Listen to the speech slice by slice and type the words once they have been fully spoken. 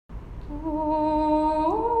Hi,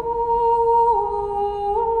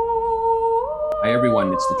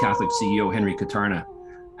 everyone. It's the Catholic CEO, Henry Katarna.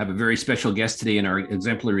 I have a very special guest today in our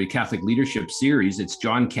Exemplary Catholic Leadership series. It's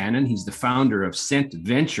John Cannon. He's the founder of Sent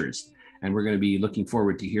Ventures, and we're going to be looking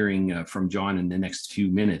forward to hearing from John in the next few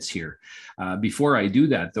minutes here. Before I do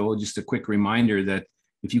that, though, just a quick reminder that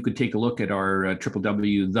if you could take a look at our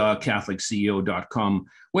www.thecatholicCEO.com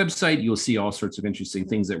website, you'll see all sorts of interesting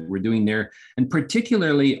things that we're doing there, and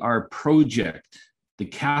particularly our project, The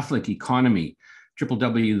Catholic Economy,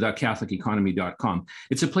 www.catholiceconomy.com.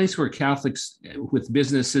 It's a place where Catholics with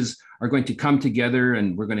businesses are going to come together,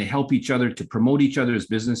 and we're going to help each other to promote each other's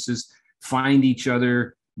businesses, find each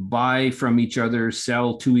other, buy from each other,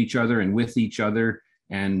 sell to each other and with each other,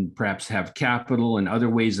 and perhaps have capital and other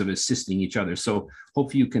ways of assisting each other. So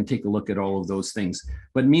hopefully you can take a look at all of those things.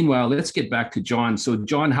 But meanwhile, let's get back to John. So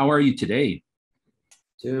John, how are you today?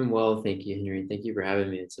 Doing well, thank you, Henry. Thank you for having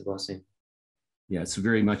me. It's a blessing. Yeah, it's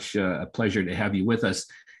very much a pleasure to have you with us.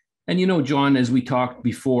 And you know, John, as we talked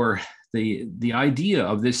before, the idea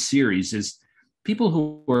of this series is people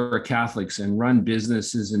who are Catholics and run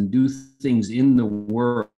businesses and do things in the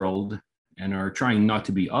world and are trying not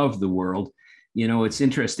to be of the world. You know, it's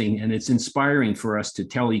interesting and it's inspiring for us to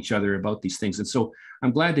tell each other about these things. And so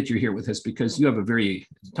I'm glad that you're here with us because you have a very,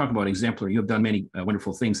 talk about exemplary, you have done many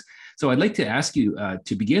wonderful things. So I'd like to ask you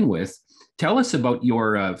to begin with, tell us about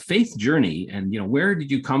your faith journey and, you know, where did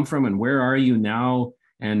you come from and where are you now?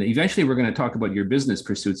 And eventually we're going to talk about your business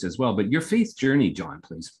pursuits as well, but your faith journey, John,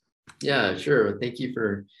 please. Yeah, sure. Thank you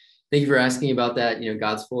for asking about that. You know,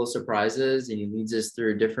 God's full of surprises and he leads us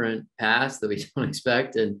through different paths that we don't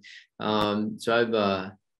expect. And so I've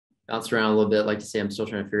bounced around a little bit. Like to say, I'm still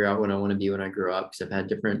trying to figure out what I want to be when I grow up because I've had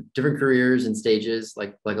different careers and stages,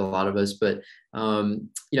 like a lot of us. But you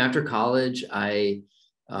know, after college, I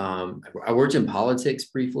worked in politics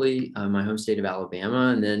briefly, my home state of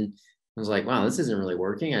Alabama, and then I was like, wow, this isn't really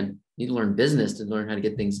working. I need to learn business to learn how to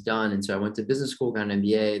get things done. And so I went to business school, got an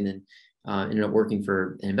MBA, and then ended up working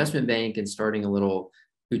for an investment bank and starting a little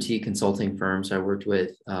boutique consulting firm. So I worked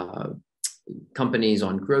with companies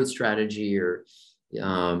on growth strategy or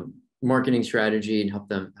marketing strategy and help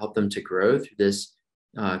them to grow through this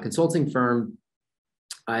consulting firm.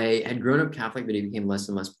 I had grown up Catholic, but it became less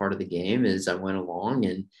and less part of the game as I went along.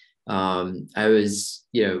 And I was,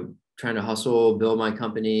 you know, trying to hustle, build my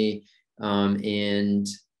company. And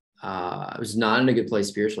I was not in a good place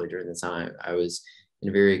spiritually during the time. I was in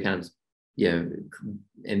a very kind of, you know,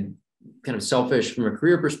 and kind of selfish from a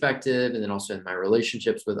career perspective. And then also in my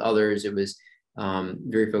relationships with others, it was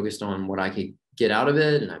very focused on what I could get out of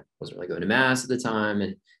it. And I wasn't really going to mass at the time.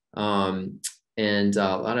 And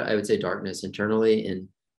a lot of, I would say, darkness internally. And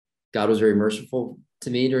God was very merciful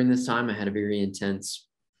to me during this time. I had a very intense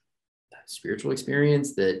spiritual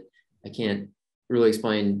experience that I can't really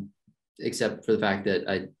explain, except for the fact that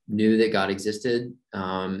I knew that God existed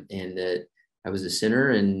and that I was a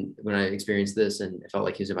sinner. And when I experienced this, and it felt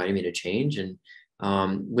like he was inviting me to change. And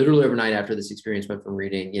literally overnight after this experience, went from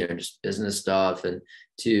reading, you know, just business stuff and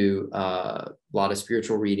to a lot of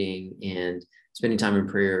spiritual reading and spending time in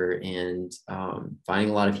prayer and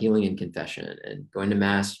finding a lot of healing in confession and going to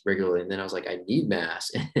mass regularly. And then I was like, I need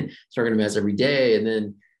mass. Started going to mass every day. And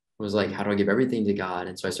then I was like, how do I give everything to God?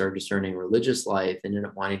 And so I started discerning religious life and ended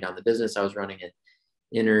up winding down the business I was running and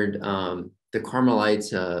entered the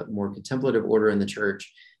Carmelites, a more contemplative order in the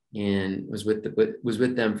church, and was with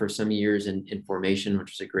them for some years in formation,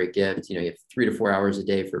 which was a great gift. You know, you have 3 to 4 hours a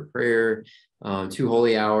day for prayer, 2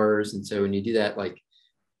 holy hours. And so when you do that, like,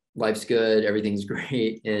 life's good, everything's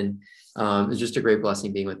great. And it was just a great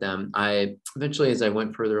blessing being with them. I eventually, as I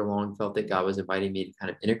went further along, felt that God was inviting me to kind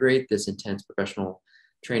of integrate this intense professional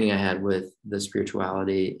training I had with the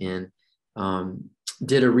spirituality, and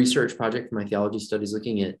did a research project for my theology studies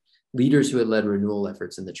looking at leaders who had led renewal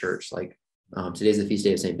efforts in the church. Like today's the feast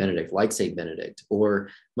day of St. Benedict, like St. Benedict or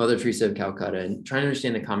Mother Teresa of Calcutta, and trying to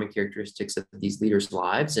understand the common characteristics of these leaders'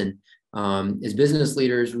 lives. And as business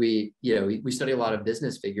leaders, we study a lot of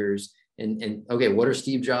business figures and okay, what are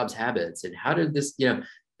Steve Jobs' habits and how did this,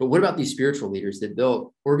 but what about these spiritual leaders that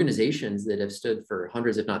built organizations that have stood for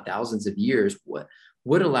hundreds, if not thousands of years?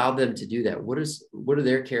 What allowed them to do that? What are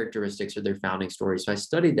their characteristics or their founding stories? So I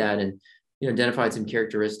studied that and, identified some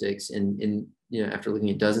characteristics and after looking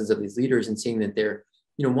at dozens of these leaders and seeing that they're,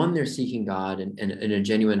 one, they're seeking God and a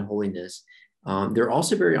genuine holiness. They're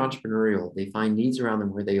also very entrepreneurial. They find needs around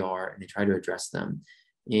them where they are and they try to address them.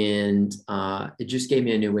 And it just gave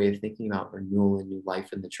me a new way of thinking about renewal and new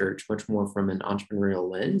life in the church, much more from an entrepreneurial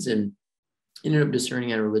lens, and ended up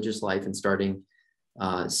discerning a religious life and starting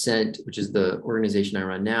Sent, which is the organization I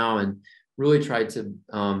run now, and really tried to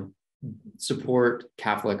support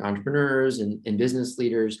Catholic entrepreneurs and business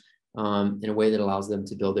leaders in a way that allows them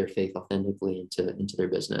to build their faith authentically into their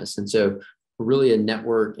business. And so we're really a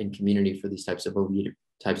network and community for these types of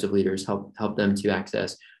leaders, help them to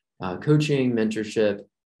access coaching, mentorship,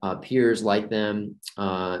 peers like them,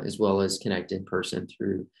 as well as connect in person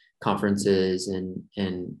through conferences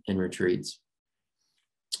and retreats.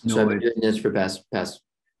 No, so I've been doing this for past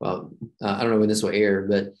well, I don't know when this will air,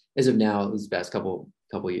 but as of now, it was the past couple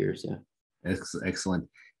years. Yeah. Excellent.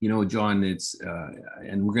 You know, John, it's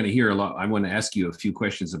and we're going to hear a lot. I want to ask you a few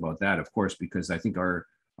questions about that, of course, because I think our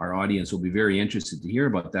audience will be very interested to hear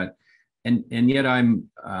about that. And yet I'm,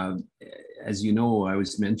 as you know, I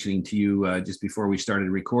was mentioning to you just before we started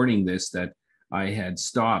recording this that I had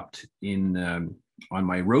stopped in on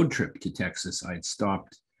my road trip to Texas. I had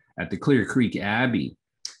stopped at the Clear Creek Abbey.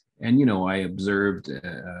 And, you know, I observed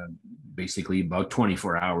basically about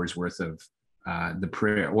 24 hours worth of the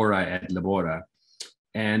prayer Ora et Labora.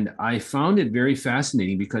 And I found it very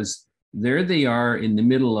fascinating because there they are in the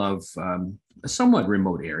middle of a somewhat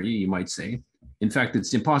remote area, you might say. In fact,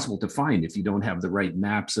 it's impossible to find if you don't have the right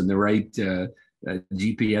maps and the right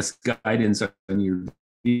GPS guidance on your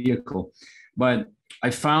vehicle. But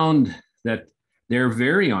I found that they're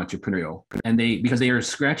very entrepreneurial, and because they are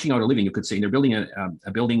scratching out a living, you could say. They're building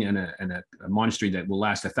a building and a monastery that will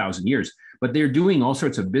last 1,000 years. But they're doing all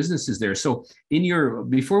sorts of businesses there. So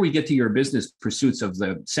before we get to your business pursuits of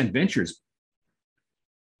the Cent Ventures,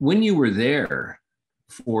 when you were there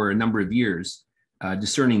for a number of years,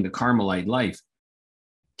 discerning the Carmelite life,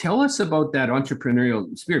 tell us about that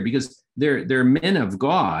entrepreneurial spirit, because they're men of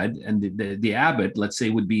God, and the abbot, let's say,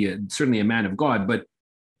 would be certainly a man of God, but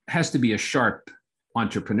has to be a sharp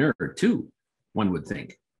entrepreneur too, one would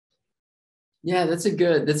think. Yeah, that's a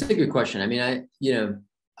good question. I mean,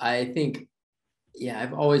 I think,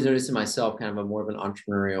 I've always noticed in myself kind of a more of an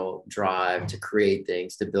entrepreneurial drive to create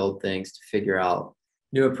things, to build things, to figure out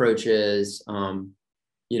new approaches.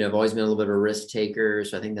 I've always been a little bit of a risk taker,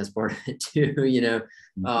 so I think that's part of it too.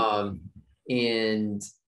 And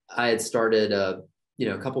I had started a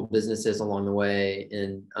couple of businesses along the way,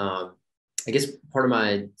 and I guess part of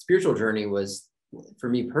my spiritual journey was, for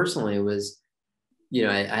me personally, was, there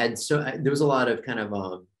was a lot of kind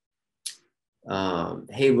of,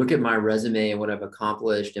 hey, look at my resume and what I've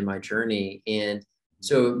accomplished in my journey. And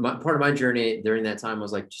so part of my journey during that time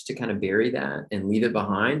was like, just to kind of bury that and leave it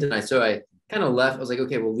behind. And I kind of left. I was like,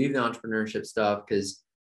 okay, we'll leave the entrepreneurship stuff, because,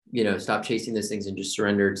 stop chasing those things and just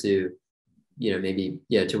surrender to,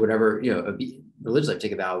 to whatever, religiously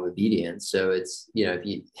take a vow of obedience. So it's, if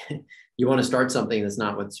you want to start something that's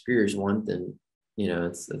not what the superiors want, then,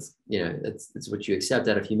 it's what you accept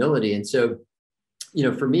out of humility. And so,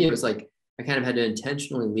 for me, it was like, I kind of had to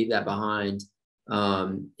intentionally leave that behind.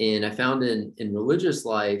 And I found in religious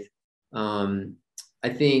life, I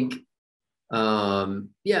think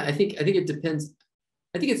it depends.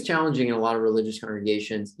 I think it's challenging in a lot of religious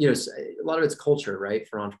congregations. A lot of it's culture, right,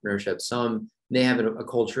 for entrepreneurship. Some may have a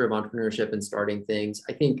culture of entrepreneurship and starting things.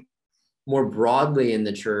 I think more broadly in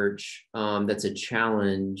the church, that's a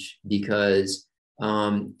challenge, because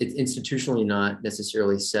it's institutionally not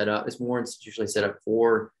necessarily set up. It's more institutionally set up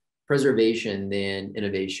for preservation than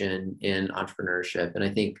innovation in entrepreneurship. And I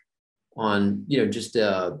think on,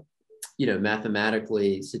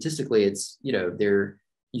 mathematically, statistically, it's,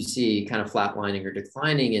 you see kind of flatlining or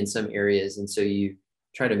declining in some areas. And so you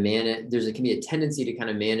try to manage, can be a tendency to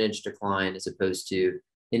kind of manage decline as opposed to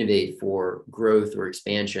innovate for growth or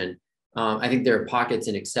expansion. I think there are pockets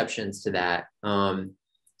and exceptions to that. I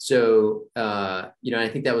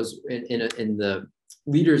think that was in the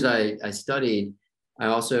leaders I studied. I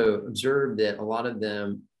also observed that a lot of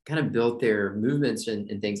them kind of built their movements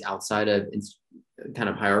and things outside of kind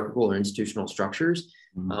of hierarchical or institutional structures.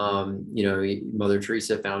 Mm-hmm. Mother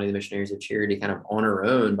Teresa founding the Missionaries of Charity kind of on her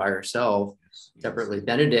own by herself, separately.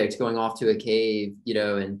 Benedict going off to a cave,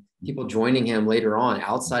 and people joining him later on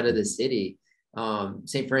outside of the city.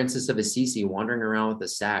 St. Francis of Assisi wandering around with a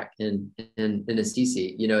sack in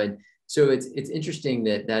Assisi, and so it's interesting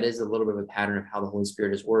that is a little bit of a pattern of how the Holy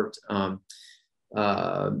Spirit has worked.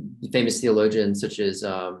 Famous theologians such as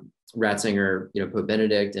Ratzinger, Pope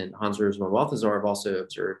Benedict, and Hans Urs von Balthasar have also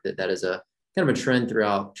observed that is a kind of a trend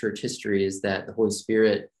throughout church history, is that the Holy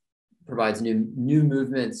Spirit provides new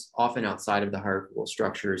movements, often outside of the hierarchical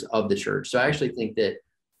structures of the church. So I actually think that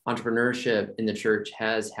entrepreneurship in the church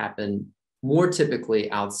has happened more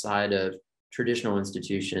typically outside of traditional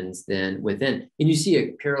institutions than within. And you see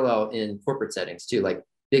a parallel in corporate settings too, like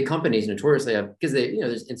big companies notoriously have, because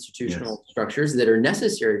there's institutional structures that are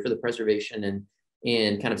necessary for the preservation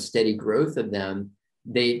and kind of steady growth of them.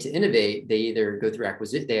 to innovate, they either go through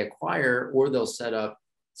acquisition, they acquire, or they'll set up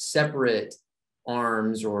separate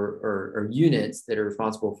arms or units that are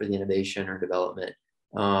responsible for the innovation or development.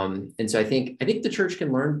 And so I think the church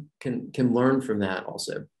can learn from that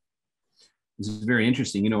also. This is very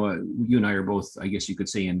interesting. You and I are both, I guess you could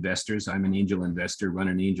say, investors. I'm an angel investor, run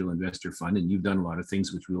an angel investor fund, and you've done a lot of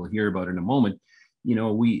things which we'll hear about in a moment.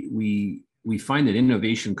 We find that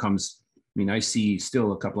innovation comes. I mean, I see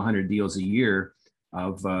still a couple of hundred deals a year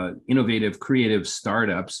of innovative, creative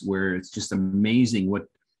startups where it's just amazing what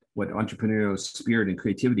entrepreneurial spirit and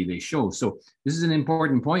creativity they show. So this is an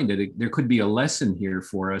important point that there could be a lesson here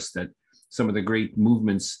for us, that some of the great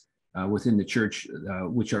movements within the church,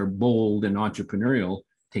 which are bold and entrepreneurial,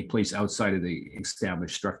 take place outside of the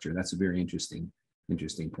established structure. That's a very interesting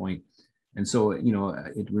point. And so,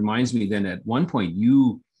 it reminds me then at one point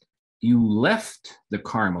you left the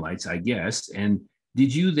Carmelites, I guess, and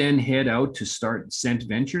did you then head out to start Cent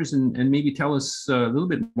Ventures, and maybe tell us a little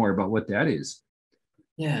bit more about what that is?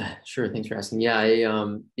 Yeah, sure. Thanks for asking. Yeah,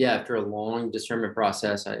 after a long discernment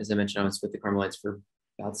process, as I mentioned, I was with the Carmelites for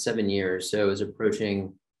about 7 years. So I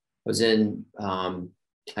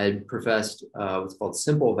had professed what's called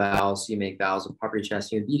simple vows. So you make vows of poverty,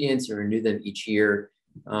 chastity, and obedience, and renew them each year.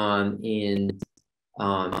 Had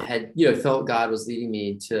felt God was leading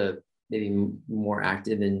me to maybe more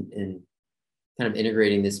active in kind of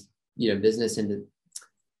integrating this business into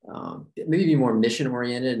maybe be more mission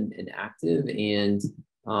oriented and active, and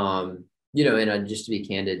just to be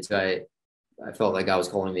candid, so I felt like God was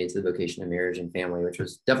calling me to the vocation of marriage and family, which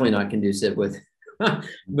was definitely not conducive with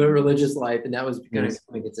the religious life, and that was kind of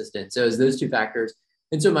becoming consistent. So it was those two factors,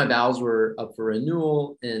 and so my vows were up for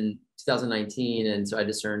renewal in 2019, and so I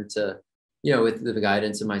discerned to, with the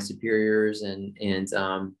guidance of my superiors and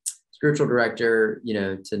spiritual director,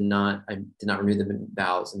 I did not renew the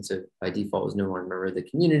vows, and so by default was no longer a member of the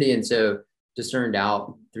community, and so discerned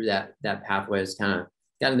out through that pathway, is kind of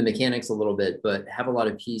got into the mechanics a little bit, but have a lot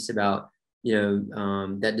of peace about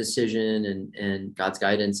that decision and God's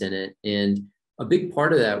guidance in it. And a big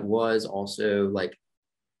part of that was also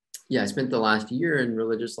I spent the last year in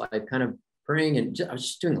religious life kind of praying, and I was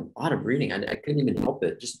just doing a lot of reading. I couldn't even help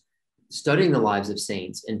it, just studying the lives of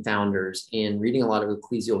saints and founders and reading a lot of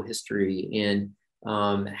ecclesial history and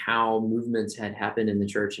how movements had happened in the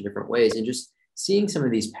church in different ways, and just seeing some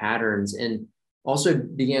of these patterns, and also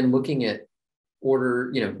began looking at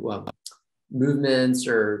movements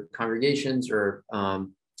or congregations or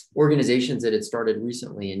organizations that had started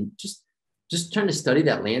recently, and just trying to study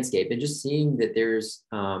that landscape, and just seeing that there's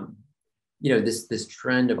this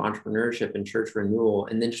trend of entrepreneurship and church renewal,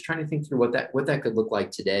 and then just trying to think through what that could look like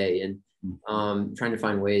today, and trying to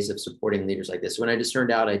find ways of supporting leaders like this. When I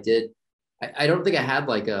discerned out, I don't think I had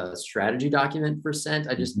like a strategy document for Cent.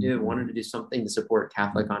 I just knew I wanted to do something to support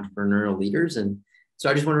Catholic entrepreneurial leaders. And so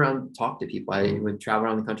I just went around and talked to people. I would travel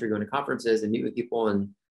around the country, going to conferences and meet with people and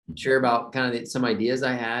share about kind of some ideas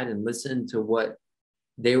I had, and listen to what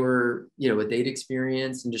they were, what they'd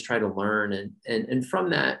experienced, and just try to learn. And from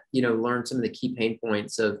that, learn some of the key pain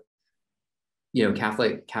points of,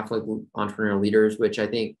 Catholic entrepreneurial leaders, which I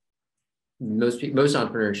think most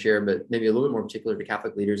entrepreneurs share, but maybe a little bit more particular to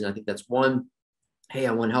Catholic leaders. And I think that's one, hey,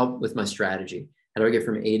 I want help with my strategy. How do I get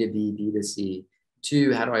from A to B, B to C?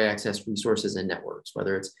 2, how do I access resources and networks,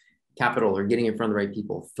 whether it's capital or getting in front of the right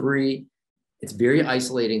people? 3, it's very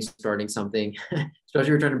isolating starting something, especially if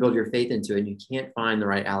you're trying to build your faith into it and you can't find the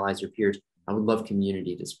right allies or peers. I would love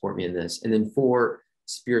community to support me in this. And then 4,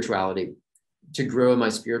 spirituality, to grow my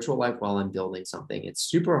spiritual life while I'm building something. It's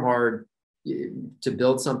super hard to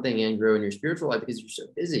build something and grow in your spiritual life because you're so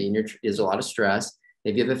busy, and there's a lot of stress.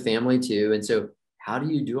 Maybe you have a family too. And so how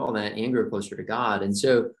do you do all that and grow closer to God? And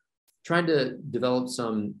so trying to develop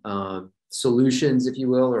some solutions, if you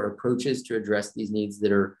will, or approaches to address these needs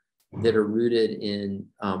that are rooted in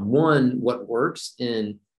one, what works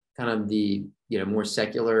in kind of the more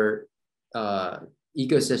secular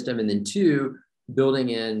ecosystem, and then 2, building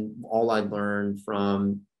in all I've learned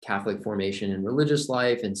from Catholic formation and religious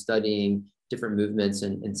life and studying different movements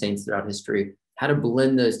and saints throughout history, how to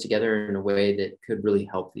blend those together in a way that could really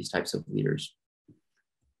help these types of leaders.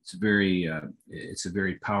 It's a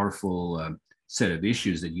very powerful set of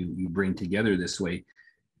issues that you bring together this way.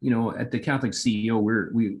 At the Catholic CEO,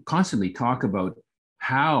 we constantly talk about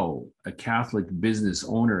how a Catholic business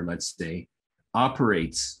owner, let's say,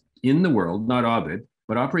 operates in the world, not of it,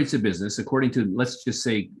 but operates a business according to, let's just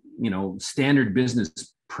say, standard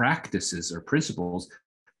business practices or principles,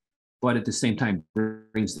 but at the same time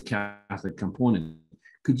brings the Catholic component.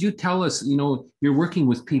 Could you tell us, you're working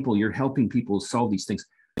with people, you're helping people solve these things.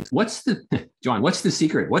 What's the, John, what's the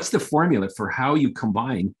secret? What's the formula for how you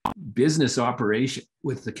combine business operation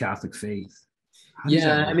with the Catholic faith?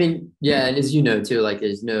 Yeah, I mean, yeah, and as you know too, like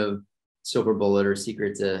there's no silver bullet or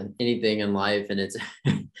secret to anything in life, and it's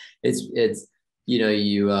it's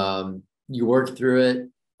you work through it,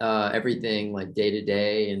 everything like day to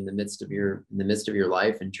day in the midst of your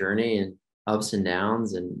life and journey and ups and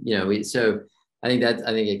downs, and so I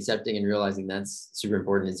think accepting and realizing that's super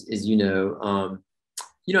important is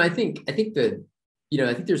I think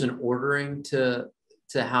there's an ordering to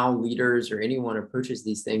how leaders or anyone approaches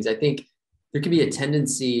these things. I think there can be a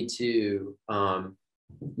tendency to,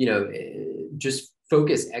 just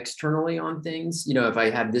focus externally on things. If I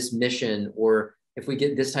have this mission, or if we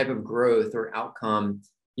get this type of growth or outcome,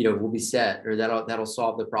 we'll be set, or that'll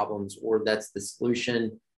solve the problems, or that's the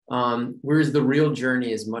solution. Whereas the real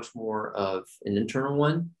journey is much more of an internal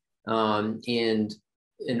one, and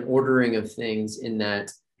an ordering of things in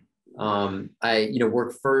that I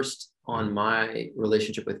work first on my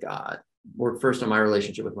relationship with God, work first on my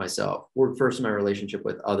relationship with myself, work first on my relationship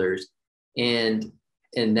with others, and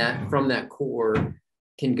that from that core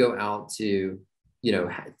can go out to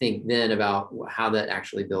think then about how that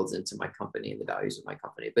actually builds into my company and the values of my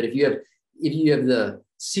company. But if you have the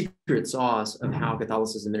secret sauce of how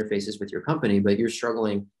Catholicism interfaces with your company, but you're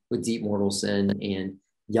struggling with deep mortal sin and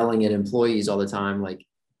yelling at employees all the time, like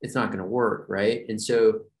it's not going to work, right? And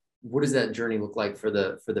so what does that journey look like for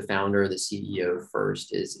the founder or the CEO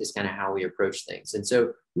first is kind of how we approach things. And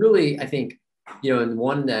so really, I think, and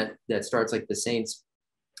one that starts like the saints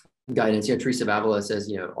guidance, Teresa of Avila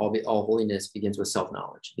says, all holiness begins with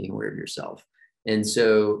self-knowledge, being aware of yourself. And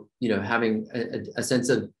so, having a sense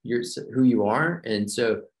of who you are. And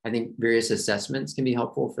so I think various assessments can be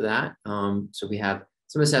helpful for that. So we have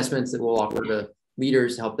some assessments that we'll offer to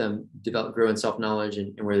leaders to help them develop, grow in self-knowledge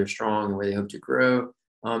and where they're strong and where they hope to grow.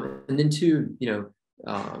 And then two,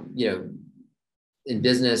 in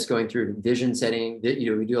business, going through vision setting,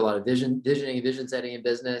 we do a lot of visioning and vision setting in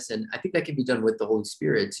business. And I think that can be done with the Holy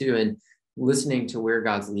Spirit too, and listening to where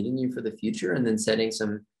God's leading you for the future, and then setting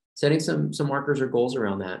some markers or goals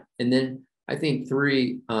around that. And then I think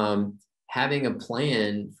three, having a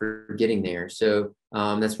plan for getting there. So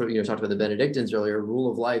that's what, talked about the Benedictines earlier,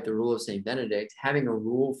 rule of life, the rule of St. Benedict, having a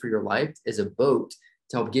rule for your life is a boat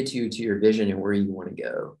to help get you to your vision and where you want to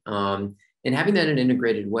go. And having that in an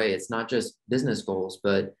integrated way. It's not just business goals,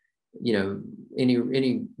 but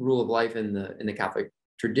any rule of life in the Catholic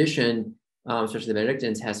tradition, especially the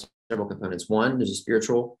Benedictines, has several components. One, there's a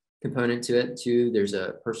spiritual component to it. Two, there's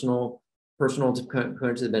a personal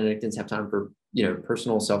component to the Benedictines. Have time for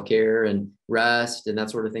personal self-care and rest and that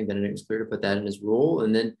sort of thing. Benedict was clear to put that in his rule.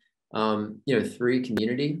 And then three,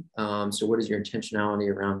 community. So what is your intentionality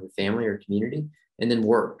around your family or community? And then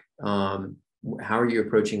work. How are you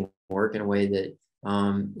approaching work in a way that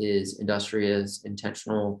is industrious,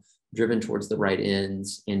 intentional, driven towards the right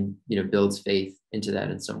ends, and builds faith into that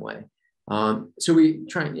in some way. So we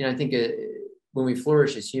try. I think when we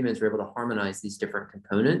flourish as humans, we're able to harmonize these different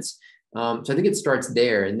components. So I think it starts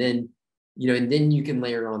there, and then you can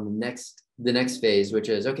layer on the next phase, which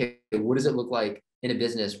is, okay, what does it look like in a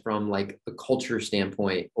business from like a culture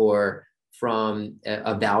standpoint, or from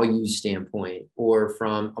a values standpoint, or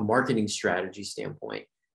from a marketing strategy standpoint.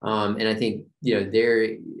 And I think,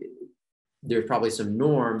 there's probably some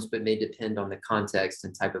norms, but may depend on the context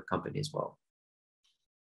and type of company as well.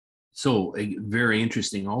 So very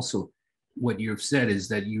interesting. Also, what you've said is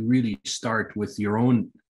that you really start with your own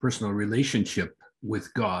personal relationship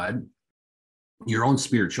with God, your own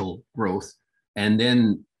spiritual growth, and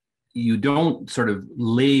then you don't sort of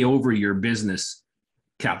lay over your business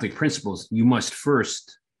Catholic principles. You must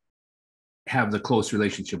first have the close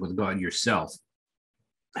relationship with God yourself,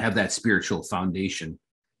 have that spiritual foundation,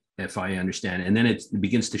 if I understand, and then it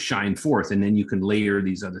begins to shine forth, and then you can layer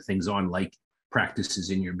these other things on, like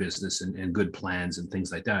practices in your business and good plans and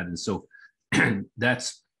things like that. And so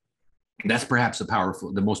that's perhaps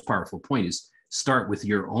the most powerful point, is start with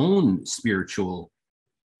your own spiritual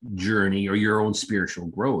journey or your own spiritual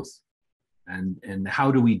growth. And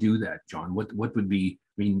how do we do that, John? What would be,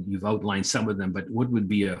 I mean, you've outlined some of them, but what would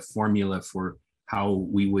be a formula for how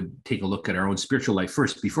we would take a look at our own spiritual life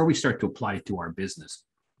first before we start to apply it to our business?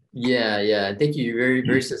 Yeah. Thank you. Very,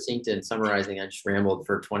 very succinct in summarizing. I just rambled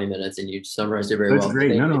for 20 minutes and you summarized it very well. That's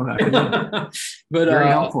great. No. But very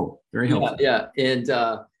helpful. Very helpful. Yeah. And,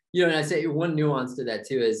 and I say one nuance to that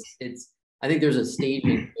too is I think there's a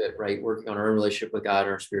staging to it, right? Working on our own relationship with God,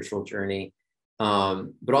 our spiritual journey,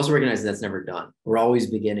 but also recognizing that's never done. We're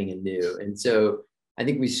always beginning anew. And so I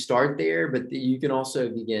think we start there, but you can also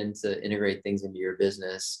begin to integrate things into your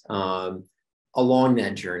business. along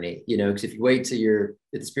that journey, because if you wait till you're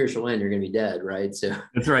at the spiritual end, you're going to be dead, right? So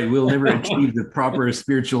that's right. We'll never achieve the proper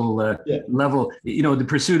spiritual level. The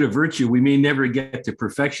pursuit of virtue, we may never get to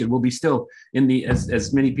perfection. We'll be still in the,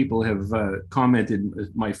 as many people have commented,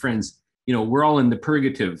 my friends, we're all in the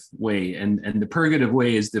purgative way, and the purgative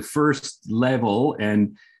way is the first level.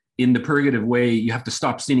 And in the purgative way, you have to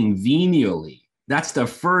stop sinning venially. That's the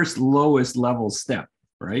first lowest level step.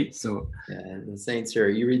 Right. So yeah, the saints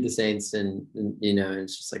you read the saints and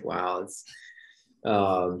it's just like, wow, it's,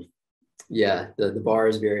 the bar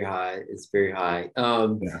is very high. It's very high.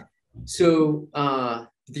 So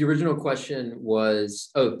the original question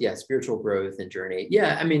was, spiritual growth and journey.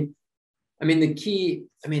 Yeah. I mean, the key,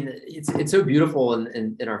 it's so beautiful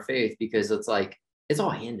in our faith, because it's like, it's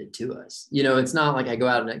all handed to us. It's not like I go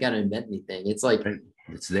out and I got to invent anything. It's like,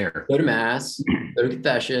 it's there. Go to mass, go to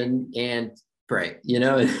confession, and pray. These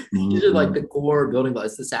are like the core building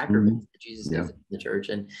blocks. It's the sacrament that Jesus gives in the church.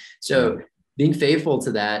 And so being faithful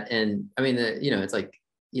to that, and it's like,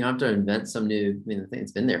 you don't have to invent some new, the thing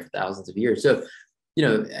that's been there for thousands of years. So,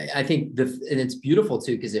 I think and it's beautiful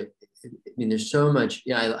too, because there's so much,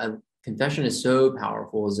 confession is so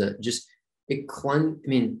powerful, is that just,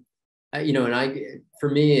 for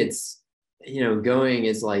me, it's, going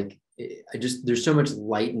is like, there's so much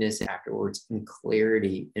lightness afterwards, and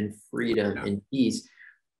clarity and freedom and peace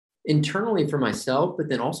internally for myself, but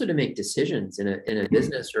then also to make decisions in a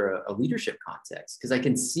business or a leadership context, because I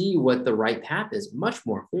can see what the right path is much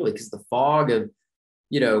more clearly, because the fog of,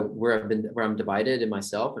 where I'm divided in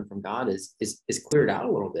myself and from God is cleared out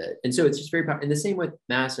a little bit. And so it's just very powerful. And the same with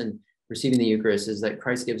Mass and receiving the Eucharist, is that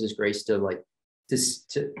Christ gives us grace to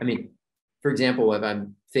for example, if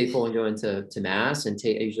I'm faithful and going to Mass, and I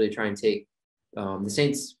usually try and take the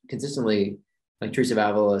saints consistently, like Teresa of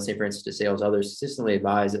Avila, St. Francis de Sales, others consistently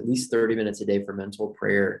advise at least 30 minutes a day for mental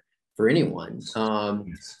prayer for anyone. So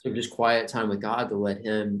just quiet time with God to let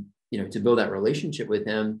him, to build that relationship with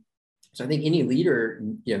him. So I think any leader,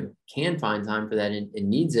 can find time for that and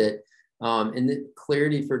needs it. And the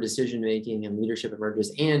clarity for decision-making and leadership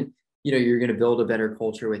emerges. And you're going to build a better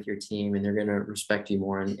culture with your team, and they're going to respect you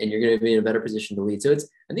more, and you're going to be in a better position to lead. So I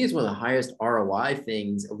think it's one of the highest ROI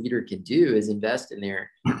things a leader can do, is invest in their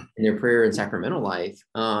prayer and sacramental life,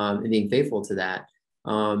 and being faithful to that.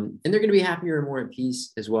 And they're going to be happier and more at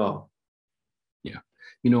peace as well. Yeah.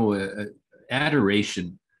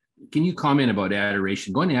 Adoration. Can you comment about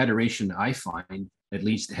adoration? Going to adoration, I find, at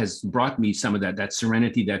least, has brought me some of that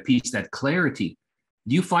serenity, that peace, that clarity.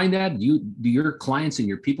 Do you find that? Do your clients and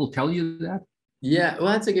your people tell you that? Yeah, well,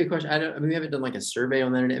 that's a good question. We haven't done like a survey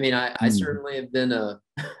on that. I certainly have been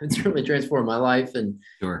it's certainly transformed my life. And,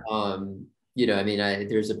 sure.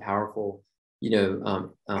 There's a powerful,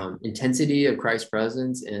 intensity of Christ's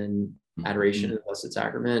presence and adoration in the Blessed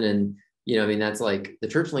Sacrament. And, that's like the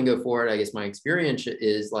church lingo for it. I guess my experience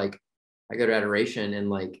is like, I go to adoration, and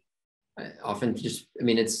like, I often just,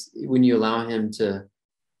 it's when you allow him to,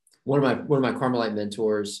 one of my Carmelite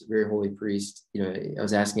mentors, very holy priest, I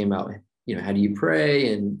was asking him about, how do you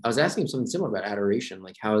pray? And I was asking him something similar about adoration.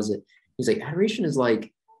 Like, how is it? He's like, adoration is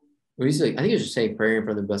like, I think he was just saying prayer in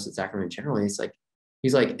front of the Blessed Sacrament generally. It's like,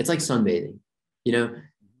 it's like sunbathing,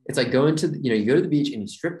 it's like going to, you go to the beach and you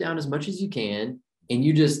strip down as much as you can, and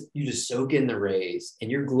you just soak in the rays,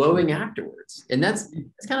 and you're glowing afterwards. And that's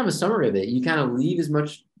kind of a summary of it. You kind of leave as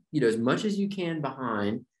much as you can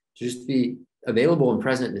behind, to just be available and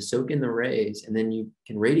present to soak in the rays, and then you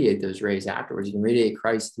can radiate those rays afterwards. You can radiate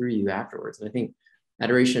Christ through you afterwards. And I think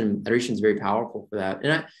adoration is very powerful for that.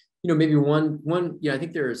 And maybe one, I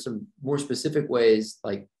think there are some more specific ways,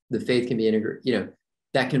 like the faith can be integrated,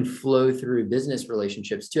 that can flow through business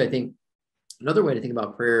relationships too. I think another way to think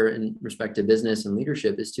about prayer in respect to business and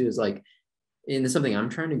leadership is like, and it's something I'm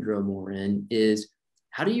trying to grow more in, is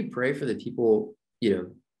how do you pray for the people,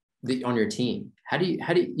 on your team? How do you,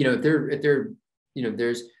 if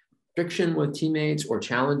there's friction with teammates or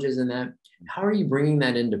challenges in that, how are you bringing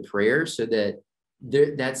that into prayer so that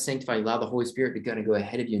that's sanctified, allow the Holy Spirit to kind of go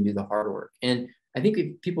ahead of you and do the hard work? And I think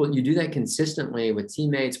if you do that consistently with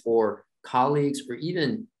teammates or colleagues or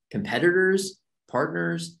even competitors,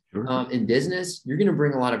 partners, in business, you're going to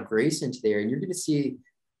bring a lot of grace into there, and you're going to see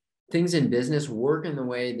things in business work in the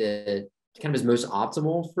way that kind of is most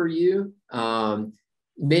optimal for you.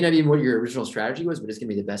 It may not be what your original strategy was, but it's going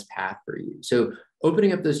to be the best path for you. So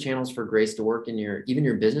opening up those channels for grace to work in even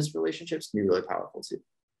your business relationships can be really powerful too.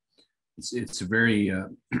 It's a very,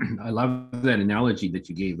 I love that analogy that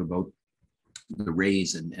you gave about the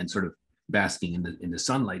rays and sort of basking in the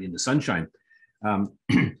sunlight, in the sunshine.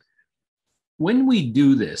 When we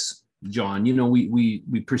do this, John,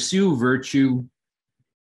 we pursue virtue,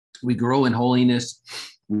 We grow in holiness.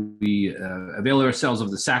 We avail ourselves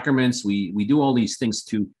of the sacraments. We do all these things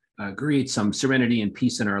to create some serenity and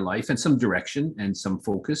peace in our life, and some direction and some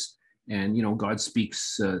focus. And God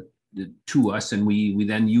speaks to us, and we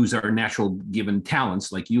then use our natural given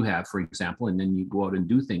talents, like you have, for example, and then you go out and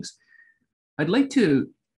do things. I'd like to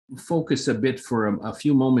focus a bit for a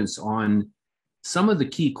few moments on some of the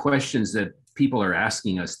key questions that people are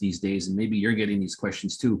asking us these days, and maybe you're getting these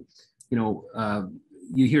questions too.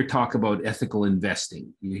 You hear talk about ethical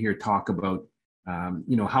investing. You hear talk about,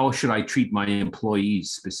 how should I treat my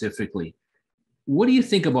employees specifically? What do you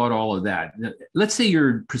think about all of that? Let's say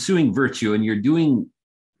you're pursuing virtue and you're doing,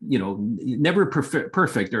 never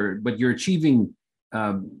perfect, but you're achieving,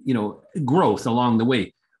 growth along the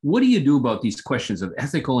way. What do you do about these questions of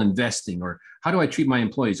ethical investing, or how do I treat my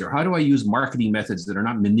employees, or how do I use marketing methods that are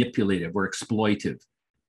not manipulative or exploitive,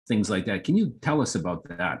 things like that? Can you tell us about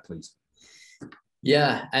that, please?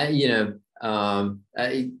 Yeah, those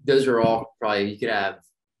are all probably, you could have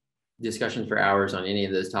discussions for hours on any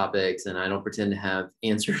of those topics, and I don't pretend to have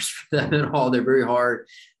answers for them at all. They're very hard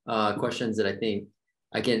questions that I think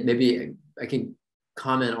I can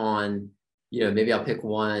comment on. Maybe I'll pick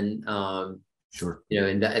one. Sure.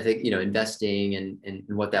 I think investing and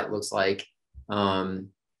what that looks like. And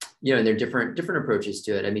there are different approaches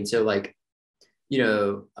to it. I mean, so like,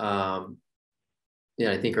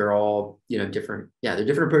 I think are all different. Yeah, there are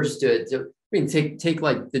different approaches to it. So I mean, take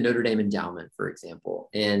like the Notre Dame endowment, for example,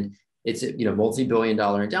 and it's a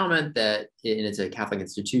multi-billion-dollar endowment and it's a Catholic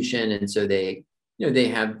institution, and so they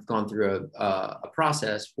have gone through a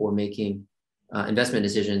process for making investment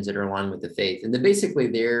decisions that are aligned with the faith, and then basically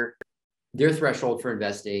their threshold for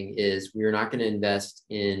investing is we're not going to invest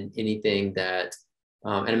in anything that,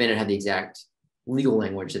 and I may not have the exact legal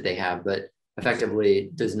language that they have, but effectively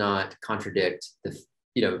does not contradict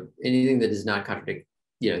anything that does not contradict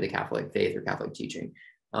the Catholic faith or Catholic teaching,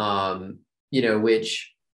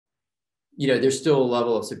 which there's still a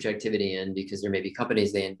level of subjectivity in, because there may be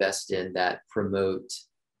companies they invest in that promote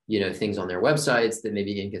things on their websites that may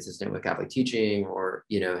be inconsistent with Catholic teaching, or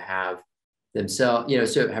have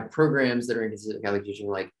themselves so have programs that are inconsistent with Catholic teaching.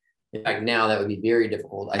 Like, in fact, now that would be very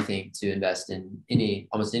difficult, I think, to invest in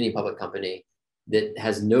almost any public company that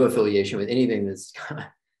has no affiliation with anything that's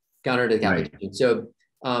counter to the Catholic teaching. So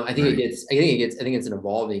I think it's an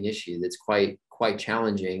evolving issue that's quite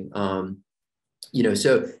challenging.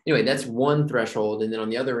 So anyway, that's one threshold. And then on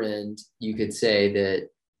the other end, you could say that,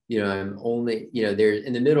 I'm only, there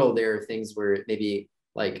in the middle, there are things where it may be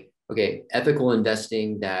like, okay, ethical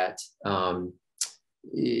investing that,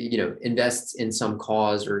 invests in some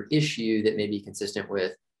cause or issue that may be consistent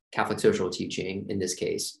with Catholic social teaching in this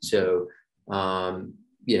case. So,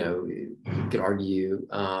 you could argue,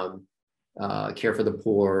 care for the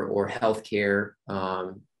poor, or healthcare,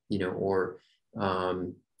 or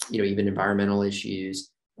even environmental issues.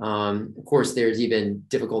 Of course, there's even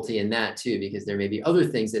difficulty in that too, because there may be other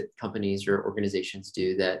things that companies or organizations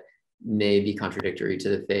do that may be contradictory to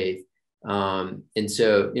the faith. And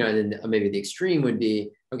so, and then maybe the extreme would be,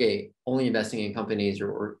 okay, only investing in companies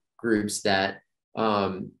or groups that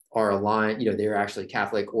are aligned, they're actually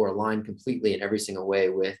Catholic or aligned completely in every single way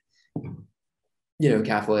with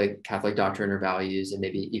Catholic doctrine or values, and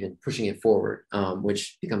maybe even pushing it forward,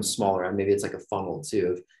 which becomes smaller. And maybe it's like a funnel too,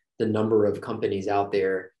 of the number of companies out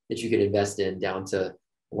there that you could invest in, down to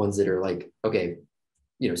ones that are like, okay,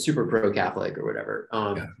 super pro-Catholic or whatever.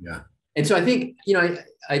 Yeah. And so I think,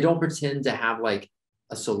 I don't pretend to have like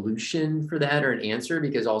a solution for that or an answer,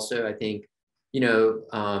 because also I think,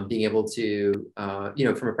 being able to,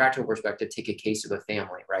 from a practical perspective, take a case of a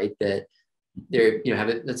family, right? That they're,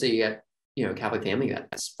 let's say you got, Catholic family, you got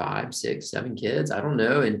 5, 6, 7 kids, I don't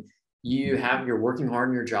know. And you're working hard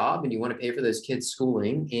in your job and you want to pay for those kids'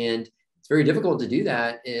 schooling. And it's very difficult to do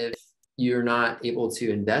that if you're not able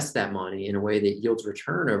to invest that money in a way that yields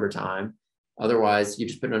return over time. Otherwise, you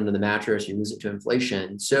just put it under the mattress, you lose it to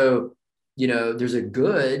inflation. So, there's a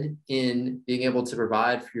good in being able to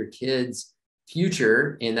provide for your kids'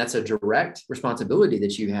 future, and that's a direct responsibility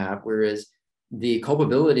that you have. Whereas the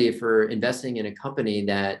culpability for investing in a company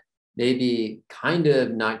that may be kind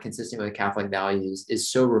of not consistent with Catholic values is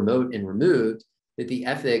so remote and removed that the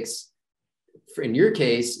ethics, in your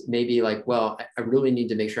case, may be like, well, I really need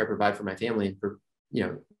to make sure I provide for my family. And for,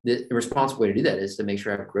 the responsible way to do that is to make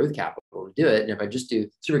sure I have growth capital to do it. And if I just do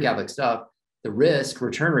super Catholic stuff, the risk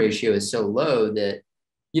return ratio is so low that,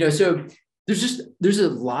 so there's a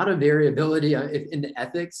lot of variability in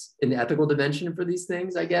the ethical dimension for these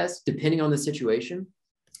things, I guess, depending on the situation.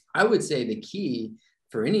 I would say the key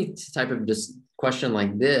for any type of just question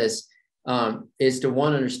like this is to,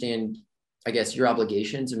 one, understand I guess, your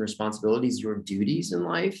obligations and responsibilities, your duties in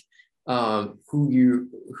life,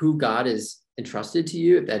 who God has entrusted to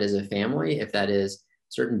you, if that is a family, if that is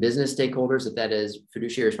certain business stakeholders, if that is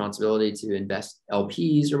fiduciary responsibility to invest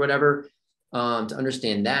LPs or whatever, to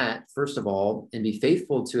understand that, first of all, and be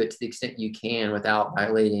faithful to it to the extent you can without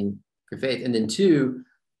violating your faith. And then two,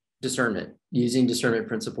 discernment, using discernment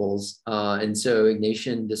principles. And so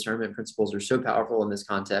Ignatian discernment principles are so powerful in this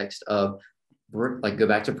context of, like, go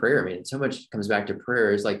back to prayer. I mean, so much comes back to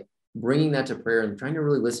prayer, is like bringing that to prayer and trying to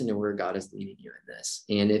really listen to where God is leading you in this.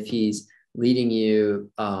 And if he's leading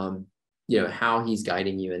you, how he's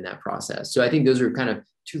guiding you in that process. So I think those are kind of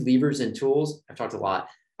two levers and tools. I've talked a lot.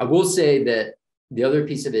 I will say that the other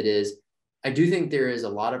piece of it is, I do think there is a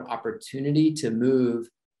lot of opportunity to move,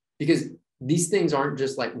 because these things aren't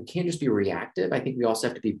just like, we can't just be reactive. I think we also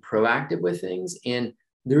have to be proactive with things. And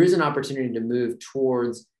there is an opportunity to move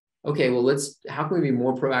towards, okay, well, how can we be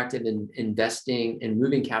more proactive in investing and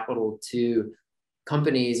moving capital to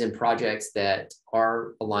companies and projects that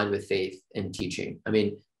are aligned with faith and teaching? I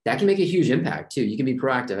mean, that can make a huge impact too. You can be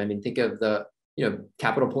proactive. I mean, think of the,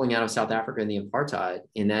 capital pulling out of South Africa and the apartheid,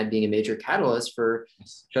 and that being a major catalyst for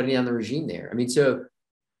shutting down the regime there. I mean, so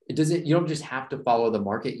you don't just have to follow the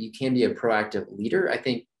market. You can be a proactive leader. I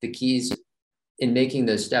think the keys in making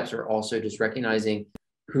those steps are also just recognizing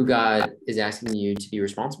who God is asking you to be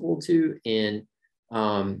responsible to, and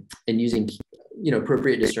using,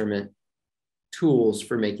 appropriate discernment tools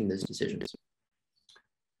for making those decisions.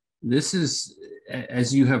 This is,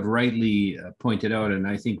 as you have rightly pointed out, and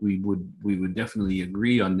I think we would definitely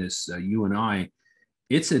agree on this, you and I,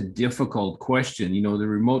 it's a difficult question. The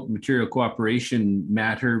remote material cooperation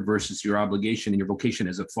matter versus your obligation and your vocation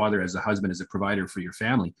as a father, as a husband, as a provider for your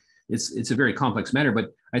family. It's a very complex matter,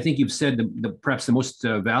 but I think you've said perhaps the most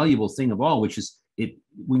valuable thing of all, which is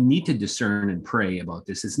we need to discern and pray about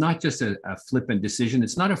this. It's not just a flippant decision.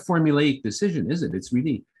 It's not a formulaic decision, is it? It's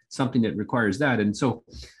really something that requires that. And so,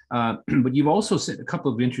 but you've also said a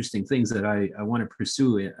couple of interesting things that I want to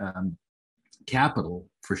pursue, capital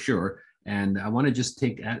for sure. And I want to just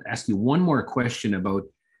ask you one more question about,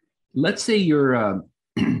 let's say you're a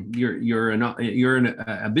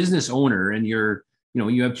business owner, and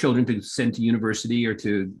you have children to send to university or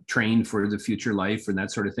to train for the future life and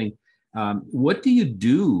that sort of thing. What do you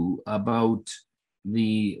do about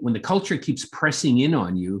when the culture keeps pressing in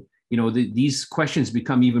on you? These questions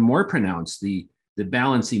become even more pronounced. The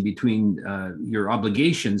balancing between your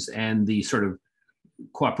obligations and the sort of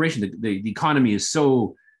cooperation. The economy is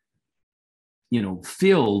so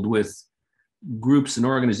filled with groups and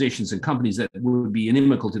organizations and companies that would be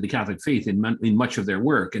inimical to the Catholic faith in much of their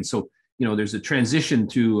work. And so, there's a transition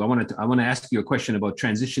to, I want to ask you a question about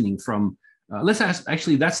transitioning from,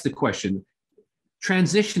 that's the question,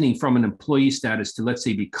 transitioning from an employee status to, let's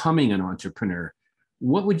say, becoming an entrepreneur.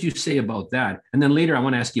 What would you say about that? And then later, I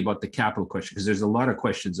want to ask you about the capital question, because there's a lot of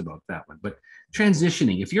questions about that one. But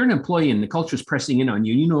transitioning, if you're an employee and the culture is pressing in on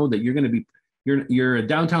you, you know that you're a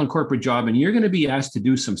downtown corporate job, and you're going to be asked to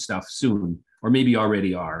do some stuff soon, or maybe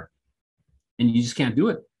already are, and you just can't do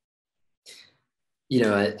it.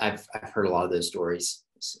 I've heard a lot of those stories.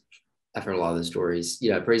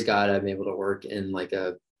 Praise God, I'm able to work in like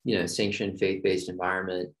a sanctioned faith-based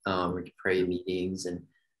environment. We can pray meetings, and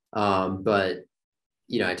but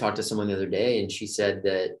I talked to someone the other day, and she said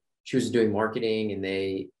that she was doing marketing, and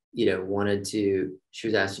they she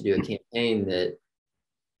was asked to do a campaign that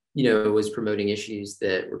was promoting issues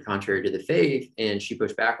that were contrary to the faith, and she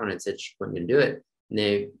pushed back on it and said she wasn't going to do it. And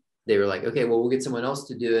they were like, okay, well, we'll get someone else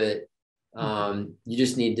to do it. Will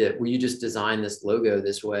you just design this logo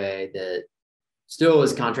this way that still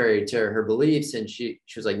is contrary to her beliefs? And she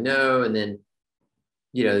was like, no. And then,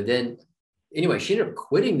 anyway, she ended up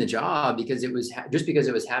quitting the job because it was just because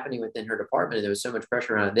it was happening within her department, and there was so much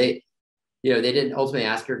pressure on it. They didn't ultimately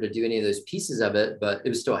ask her to do any of those pieces of it, but it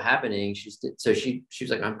was still happening. She was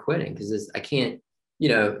like, I'm quitting because I can't,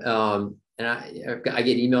 and I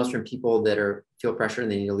get emails from people that feel pressure and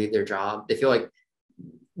they need to leave their job. They feel like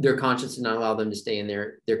their conscience does not allow them to stay in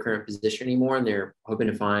their current position anymore. And they're hoping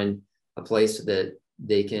to find a place that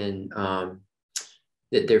they can,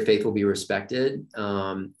 that their faith will be respected.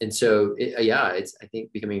 And so it's, I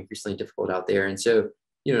think, becoming increasingly difficult out there. And so,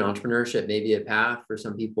 entrepreneurship may be a path for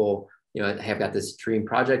some people. I have got this dream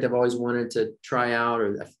project I've always wanted to try out,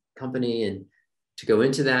 or a company, and to go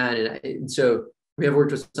into that. And so we have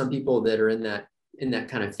worked with some people that are in that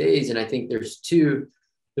kind of phase. And I think there's two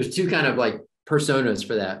kind of like personas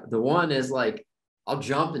for that. The one is like, I'll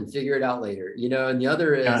jump and figure it out later, and the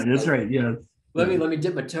other is, that's right. Yeah. let me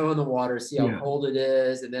dip my toe in the water, see how cold it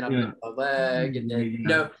is, and then I'm gonna my leg, and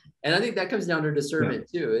then and I think that comes down to discernment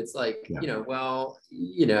too. It's like well,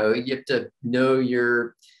 you have to know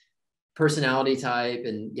your personality type,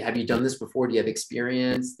 and have you done this before? Do you have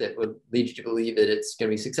experience that would lead you to believe that it's going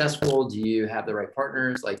to be successful? Do you have the right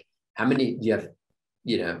partners? Like, how many do you have?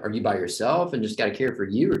 Are you by yourself and just got to care for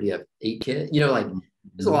you, or do you have 8 kids? Like,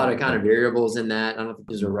 there's a lot of kind of variables in that. I don't think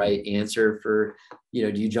there's a right answer for, do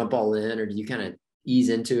you jump all in, or do you kind of ease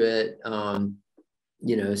into it?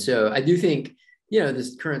 So I do think,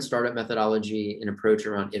 this current startup methodology and approach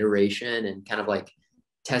around iteration and kind of like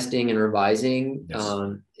testing and revising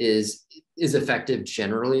is effective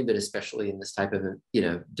generally, but especially in this type of,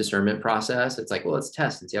 discernment process. It's like, well, let's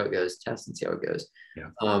test and see how it goes, test and see how it goes.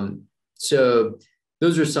 So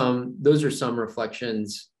those are some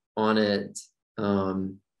reflections on it.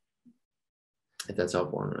 If that's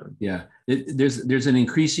helpful. Yeah, there's an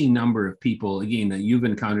increasing number of people, again, that you've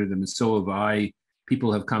encountered them, and so have I.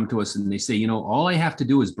 People have come to us and they say, all I have to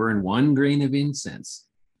do is burn 1 grain of incense,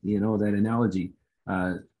 that analogy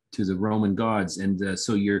to the Roman gods. And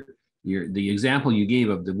so the example you gave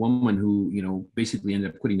of the woman who, basically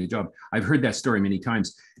ended up quitting the job. I've heard that story many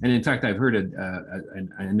times. And in fact, I've heard and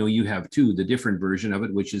I know you have too, the different version of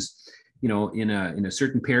it, which is, in a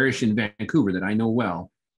certain parish in Vancouver that I know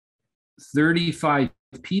well, 35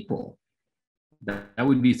 people, that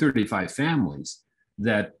would be 35 families,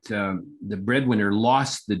 that the breadwinner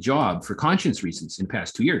lost the job for conscience reasons in the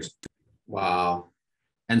past 2 years. Wow.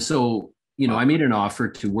 And so, I made an offer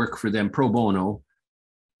to work for them pro bono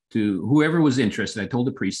to whoever was interested. I told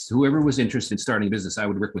the priests, whoever was interested in starting a business, I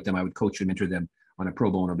would work with them. I would coach and mentor them on a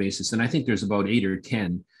pro bono basis. And I think there's about 8 or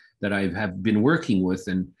 10 that I have been working with,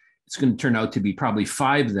 and it's going to turn out to be probably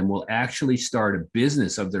 5 of them will actually start a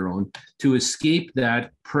business of their own to escape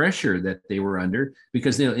that pressure that they were under,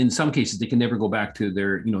 because in some cases they can never go back to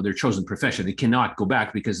their, their chosen profession. They cannot go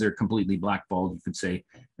back because they're completely blackballed, you could say,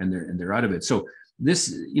 and they're out of it. So this,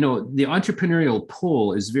 the entrepreneurial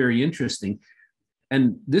pull is very interesting.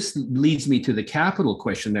 And this leads me to the capital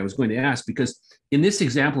question that I was going to ask, because in this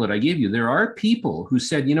example that I gave you, there are people who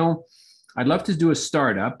said, I'd love to do a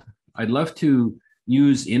startup. I'd love to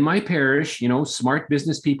use in my parish, smart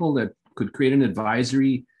business people that could create an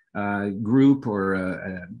advisory group or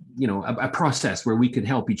a process where we could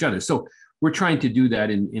help each other. So we're trying to do that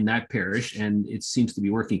in that parish, and it seems to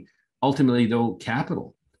be working. Ultimately, though,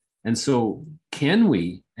 capital. And so can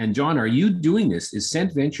we, and John, are you doing this? Is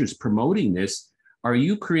Cent Ventures promoting this? Are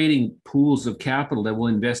you creating pools of capital that will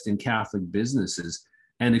invest in Catholic businesses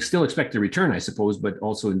and still expect a return, I suppose, but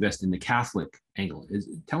also invest in the Catholic angle?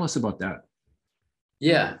 Tell us about that.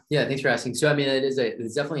 Yeah. Thanks for asking. So, I mean,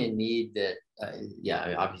 it's definitely a need that,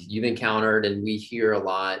 obviously you've encountered, and we hear a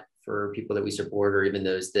lot for people that we support, or even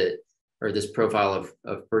those that, or this profile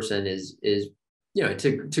of person is,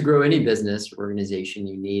 to grow any business organization,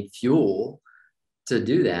 you need fuel to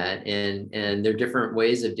do that. And there are different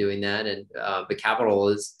ways of doing that. And, but capital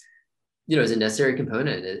is a necessary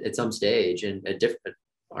component at some stage, and at different,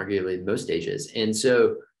 arguably most stages. And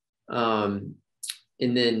so, and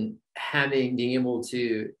then being able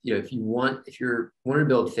to, if you want to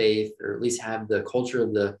build faith, or at least have the culture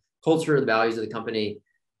of the values of the company,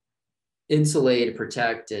 insulate,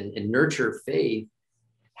 protect, and nurture faith,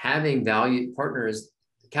 having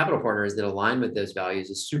capital partners that align with those values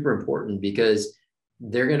is super important, because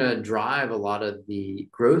they're going to drive a lot of the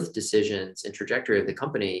growth decisions and trajectory of the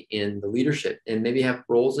company in the leadership, and maybe have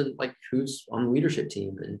roles in like who's on the leadership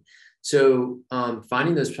team. And so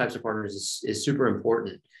finding those types of partners is super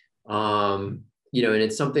important. And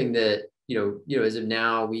it's something that, as of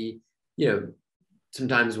now, we,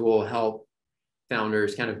 sometimes we'll help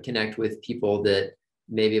founders kind of connect with people that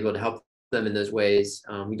may be able to help them in those ways.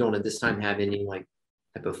 We don't at this time have any like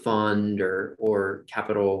type of fund or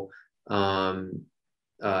capital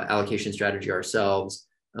allocation strategy ourselves.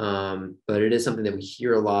 But it is something that we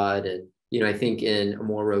hear a lot. And, I think in a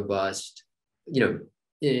more robust, in an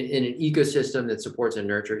ecosystem that supports and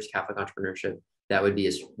nurtures Catholic entrepreneurship, that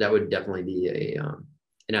would definitely be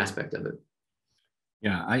an aspect of it.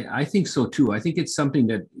 Yeah, I think so too. I think it's something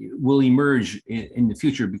that will emerge in the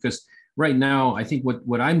future, because right now, I think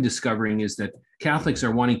what I'm discovering is that Catholics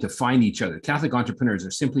are wanting to find each other. Catholic entrepreneurs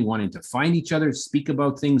are simply wanting to find each other, speak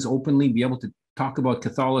about things openly, be able to talk about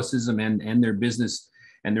Catholicism and their business.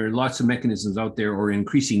 And there are lots of mechanisms out there, or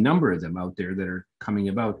increasing number of them out there, that are coming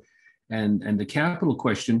about. And the capital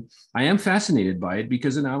question, I am fascinated by it,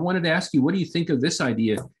 because, and I wanted to ask you, what do you think of this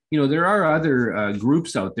idea? There are other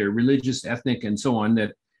groups out there, religious, ethnic, and so on,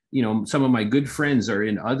 that, some of my good friends are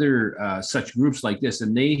in other such groups like this.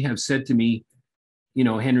 And they have said to me,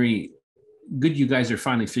 Henry, good you guys are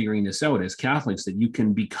finally figuring this out as Catholics, that you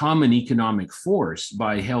can become an economic force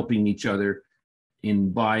by helping each other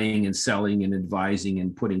in buying and selling and advising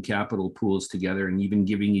and putting capital pools together, and even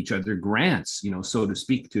giving each other grants, so to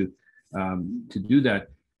speak, to do that.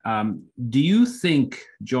 Do you think,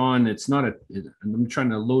 John, I'm trying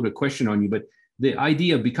to load a question on you, but the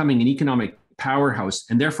idea of becoming an economic powerhouse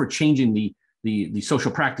and therefore changing the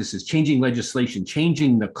social practices, changing legislation,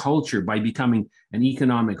 changing the culture by becoming an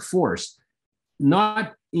economic force,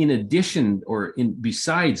 not in addition or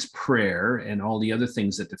besides prayer and all the other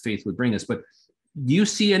things that the faith would bring us, but do you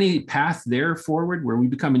see any path there forward where we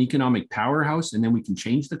become an economic powerhouse and then we can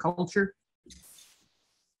change the culture?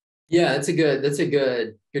 Yeah, that's a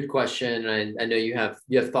good question. I know you have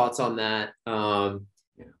thoughts on that.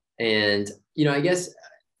 And I guess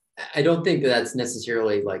I don't think that's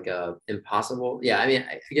necessarily like impossible. Yeah, I mean,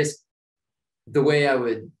 I guess the way I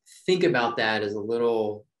would think about that is a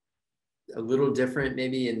little different,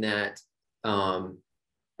 maybe, in that I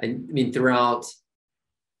mean, throughout,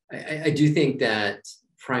 I do think that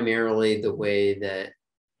primarily the way that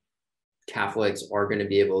Catholics are going to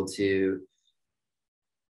be able to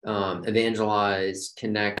evangelize,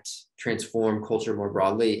 connect, transform culture more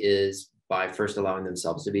broadly is by first allowing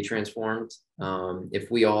themselves to be transformed.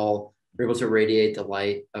 If we all are able to radiate the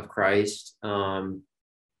light of Christ,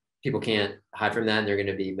 people can't hide from that, and they're going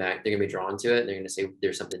to be drawn to it, and they're going to say,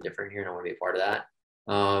 there's something different here and I want to be a part of that.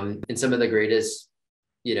 And some of the greatest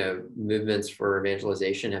movements for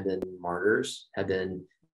evangelization have been martyrs, have been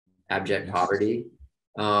abject poverty.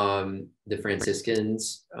 The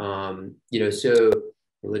Franciscans, so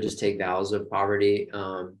religious take vows of poverty.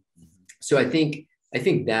 So I think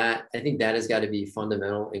that has got to be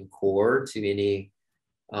fundamental and core to any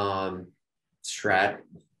Holy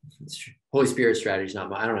Spirit strategy.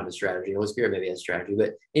 I don't have a strategy. Holy Spirit maybe has a strategy,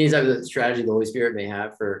 but any type of strategy the Holy Spirit may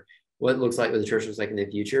have for what the church looks like in the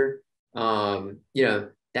future.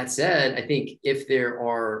 That said, I think if there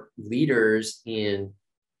are leaders in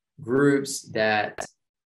groups that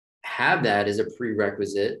have that as a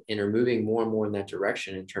prerequisite and are moving more and more in that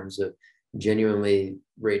direction in terms of genuinely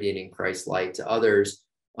radiating Christ's light to others,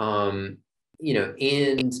 and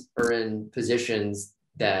are in positions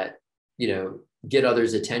that, get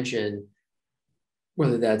others' attention,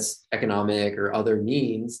 whether that's economic or other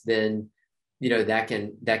means, then, that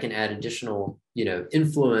can add additional,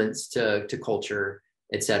 influence to culture,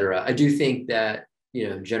 et cetera. I do think that,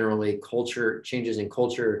 generally changes in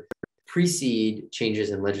culture precede changes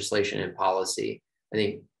in legislation and policy. I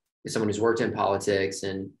think as someone who's worked in politics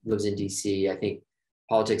and lives in DC, I think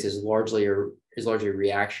politics is largely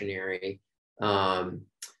reactionary. I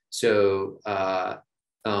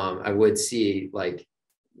would see, like,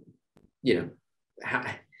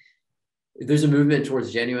 there's a movement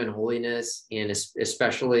towards genuine holiness, and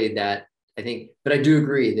especially that, I think, but I do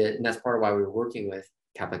agree that, and that's part of why we were working with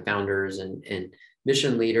Catholic founders and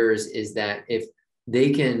mission leaders, is that if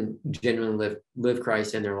they can genuinely live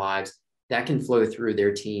Christ in their lives, that can flow through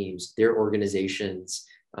their teams, their organizations,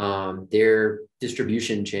 their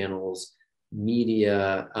distribution channels,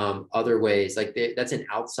 media, other ways. Like that's an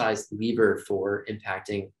outsized lever for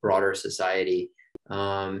impacting broader society.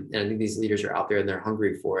 And I think these leaders are out there and they're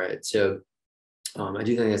hungry for it. So I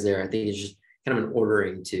do think that's there. I think it's just kind of an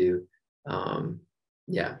ordering to,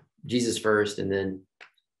 Jesus first and then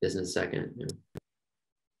business second.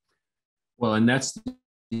 Well, and that's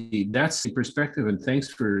the perspective, and thanks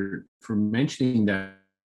for mentioning that.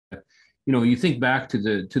 You think back to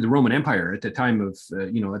the Roman Empire at the time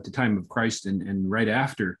of Christ and right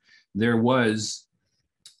after, there was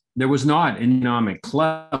not an economic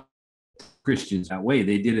club Christians that way.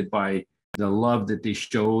 They did it by the love that they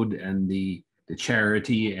showed and the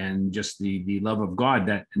charity and just the love of God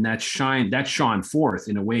that shone forth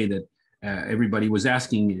in a way that everybody was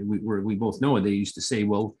asking. We both know it. They used to say,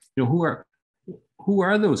 well, who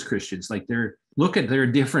are those Christians? Like they're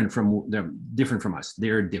different from us.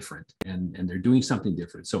 They're different and they're doing something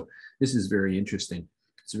different. So this is very interesting.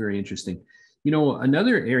 It's very interesting.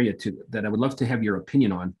 Another area that I would love to have your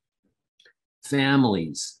opinion on: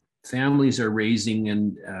 families. Families are raising,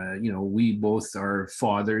 and we both are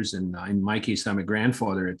fathers, and in my case, I'm a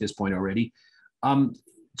grandfather at this point already.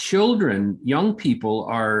 Children, young people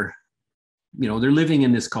are, they're living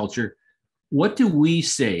in this culture. What do we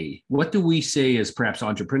say? What do we say as perhaps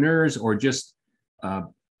entrepreneurs or just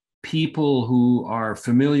people who are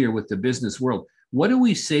familiar with the business world? What do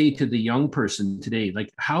we say to the young person today?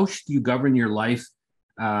 Like, how should you govern your life?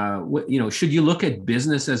 Should you look at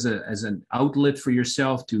business as an outlet for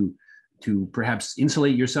yourself to perhaps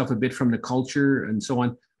insulate yourself a bit from the culture and so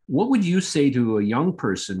on? What would you say to a young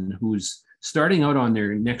person who's starting out on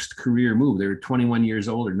their next career move. They're 21 years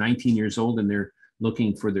old or 19 years old, and they're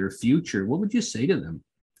looking for their future. What would you say to them?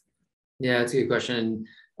 Yeah, that's a good question.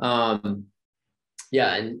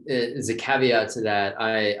 Yeah, and as a caveat to that,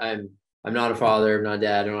 I'm not a father, I'm not a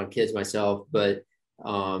dad, I don't have kids myself, but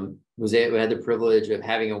we had the privilege of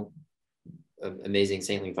having an amazing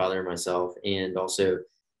saintly father myself, and also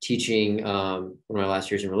teaching one of my last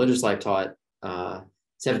years in religious life, taught 7th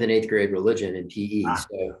and 8th grade religion and PE.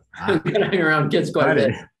 So I'm getting around kids quite a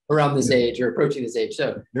bit around this age or approaching this age.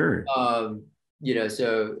 So sure.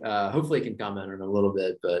 Hopefully I can comment on it a little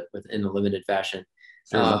bit, but within a limited fashion.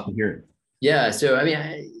 Sure, love to hear it. Yeah. So, I mean,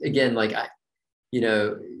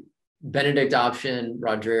 Benedict option,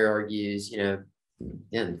 Roger argues, if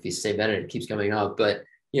you say Benedict, it keeps coming up, but,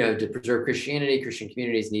 to preserve Christianity, Christian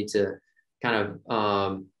communities need to kind of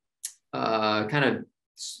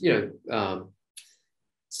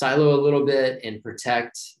silo a little bit and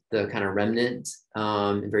protect the kind of remnant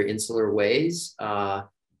in very insular ways,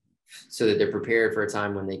 so that they're prepared for a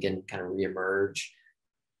time when they can kind of reemerge.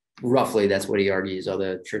 Roughly, that's what he argues,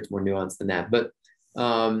 although I'm sure it's more nuanced than that. But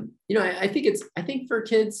I think for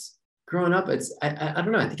kids growing up, I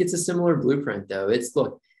don't know. I think it's a similar blueprint, though. It's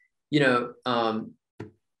look, here are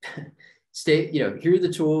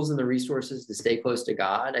the tools and the resources to stay close to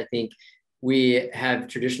God. I think we have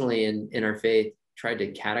traditionally in our faith tried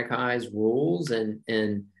to catechize rules and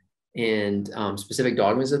specific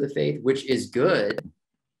dogmas of the faith, which is good.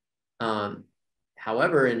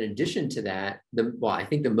 However, in addition to that, I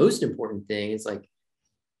think the most important thing is like,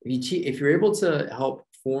 if you're able to help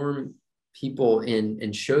form people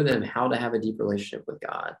and show them how to have a deep relationship with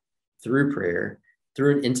God through prayer,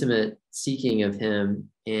 through an intimate seeking of Him,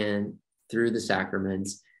 and through the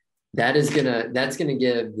sacraments, that's gonna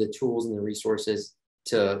give the tools and the resources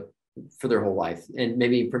for their whole life, and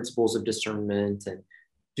maybe principles of discernment, and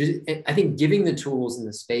I think giving the tools and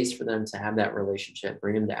the space for them to have that relationship,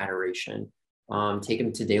 bring them to adoration, take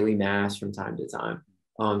them to daily mass from time to time,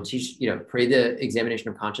 teach, pray the examination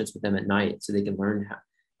of conscience with them at night so they can learn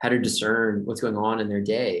how to discern what's going on in their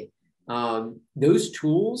day. Those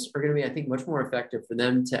tools are going to be, I think, much more effective for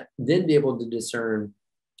them to then be able to discern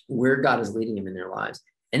where God is leading them in their lives.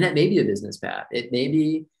 And that may be a business path. It may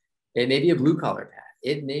be a blue collar path.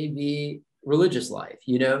 It may be religious life,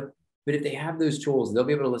 but if they have those tools, they'll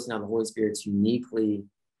be able to listen how the Holy Spirit's uniquely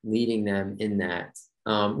leading them in that.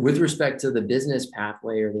 With respect to the business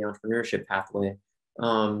pathway or the entrepreneurship pathway,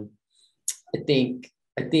 I think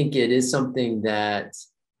it is something that,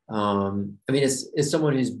 as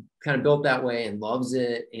someone who's kind of built that way and loves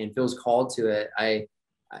it and feels called to it,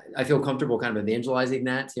 I feel comfortable kind of evangelizing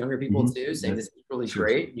that to younger people too, saying this is really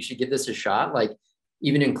great. You should give this a shot. Like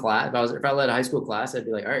even in class, if I led a high school class, I'd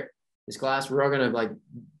be like, all right, this class, we're all going to like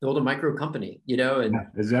build a micro company, and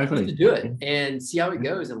exactly to do it and see how it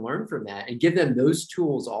goes and learn from that, and give them those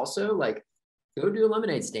tools also. Like go do a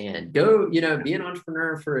lemonade stand, go, be an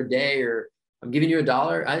entrepreneur for a day, or I'm giving you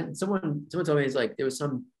 $1. Someone told me, it's like, there was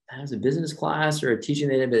a business class or a teaching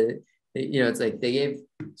they did, but it's like they gave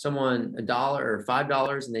someone $1 or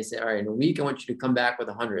 $5 and they said, all right, in a week, I want you to come back with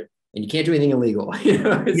 100. And you can't do anything illegal.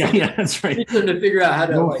 That's right. To figure out how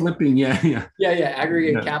to flipping,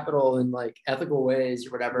 aggregate capital in like ethical ways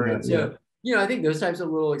or whatever. And so, I think those types of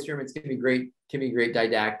little experiments can be great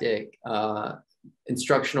didactic,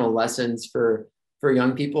 instructional lessons for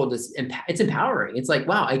young people. It's empowering. It's like,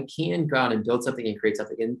 wow, I can go out and build something and create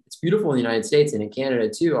something. And it's beautiful in the United States and in Canada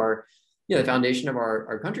too. The foundation of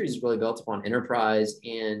our country is really built upon enterprise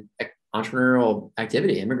and entrepreneurial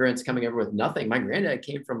activity. Immigrants coming over with nothing. My granddad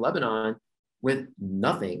came from Lebanon with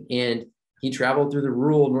nothing, and he traveled through the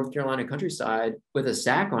rural North Carolina countryside with a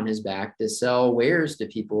sack on his back to sell wares to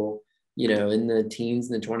people, in the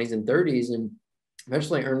teens and the 20s and 30s, and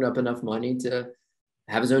eventually earned up enough money to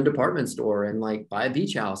have his own department store and like buy a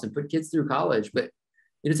beach house and put kids through college. But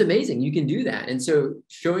it's amazing. You can do that. And so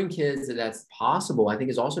showing kids that that's possible, I think,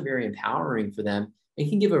 is also very empowering for them. It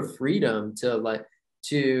can give a freedom to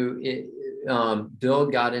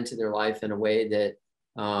build God into their life in a way that,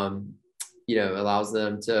 allows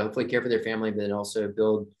them to hopefully care for their family, but then also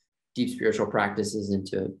build deep spiritual practices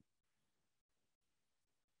into it.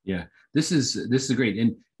 Yeah, this is great.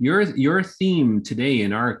 And your theme today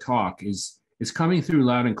in our talk is coming through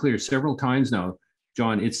loud and clear several times now,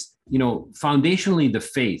 John. It's, foundationally the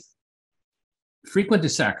faith. Frequent the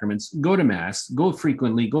sacraments, go to mass, go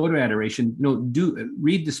frequently, go to adoration,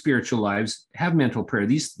 read the spiritual lives, have mental prayer.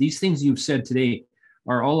 These things you've said today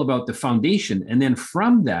are all about the foundation. And then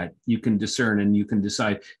from that, you can discern and you can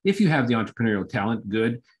decide if you have the entrepreneurial talent,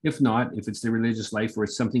 good. If not, if it's the religious life or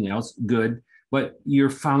it's something else, good. but your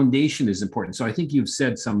foundation is important. So I think you've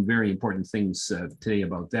said some very important things today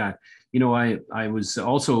about that. I was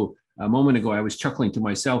also a moment ago, I was chuckling to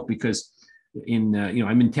myself because I'm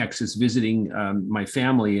in Texas visiting my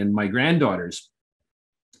family, and my granddaughters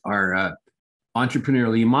are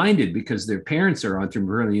entrepreneurially minded because their parents are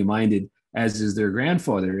entrepreneurially minded, as is their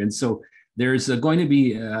grandfather. And so there's going to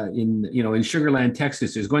be in Sugar Land,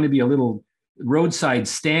 Texas, there's going to be a little roadside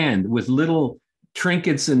stand with little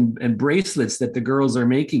trinkets and bracelets that the girls are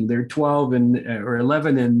making. They're 12 or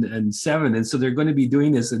 11 and 7. And so they're going to be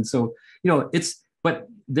doing this. And so, but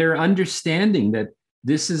they're understanding that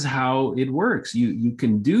this is how it works. You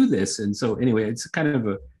can do this. And so anyway, it's kind of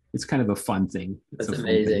a fun thing. That's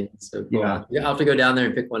amazing. Thing. So cool. Yeah. I'll have to go down there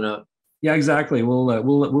and pick one up. Yeah, exactly.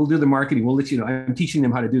 We'll do the marketing. We'll let you know. I'm teaching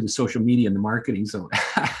them how to do the social media and the marketing. So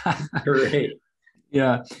great.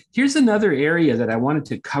 Yeah. Here's another area that I wanted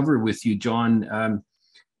to cover with you, John.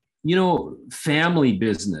 Family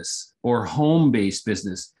business or home-based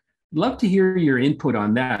business. Love to hear your input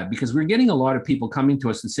on that, because we're getting a lot of people coming to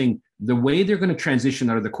us and saying the way they're going to transition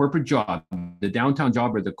out of the corporate job, the downtown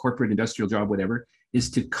job or the corporate industrial job, whatever, is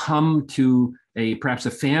to come to perhaps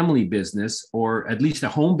a family business or at least a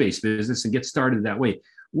home-based business and get started that way.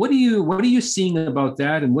 What are you seeing about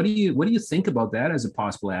that, and what do you think about that as a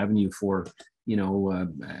possible avenue for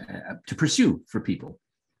to pursue for people?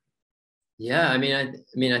 Yeah, I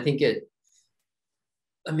think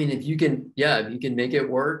if you can make it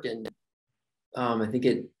work, and I think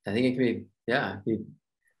it can be, we've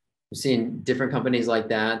seen different companies like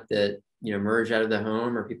that merge out of the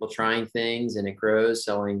home, or people trying things and it grows,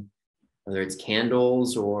 selling, whether it's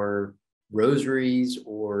candles or rosaries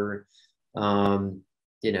or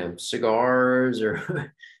cigars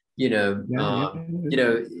or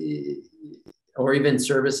or even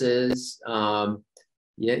services. I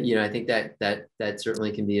think that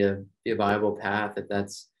certainly can be a viable path if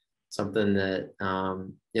that's something that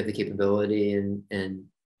you have the capability and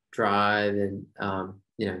drive and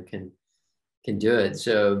can do it.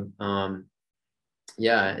 So I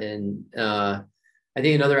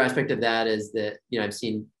think another aspect of that is that I've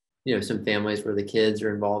seen some families where the kids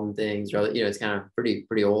are involved in things, or it's kind of pretty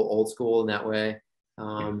old school in that way,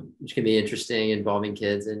 which can be interesting, involving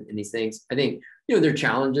kids in these things. I think there are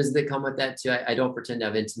challenges that come with that too. I don't pretend to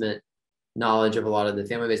have intimate knowledge of a lot of the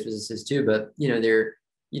family-based businesses too, but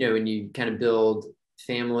when you kind of build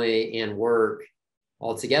family and work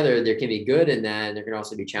all together, there can be good in that, and there can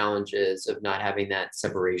also be challenges of not having that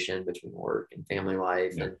separation between work and family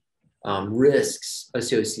life, and risks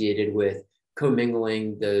associated with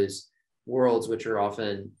commingling those worlds, which are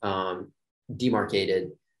often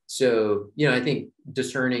demarcated. So, I think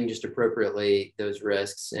discerning just appropriately those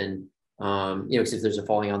risks, and because if there's a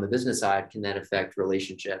falling on the business side, can that affect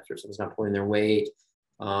relationships, or someone's not pulling their weight?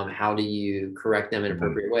 How do you correct them in an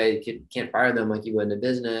appropriate way? You can't fire them like you would in a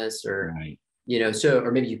business, or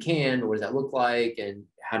or maybe you can, but what does that look like, and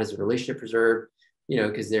how does the relationship preserve?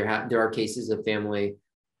 Because there are cases of family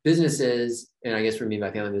businesses, and I guess for me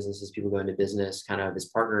by family businesses, people go into business kind of as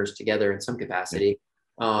partners together in some capacity,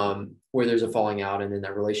 where there's a falling out, and then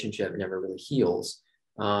that relationship never really heals.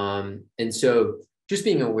 And so just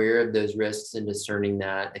being aware of those risks and discerning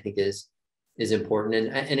that, I think is important.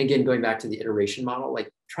 And again, going back to the iteration model, like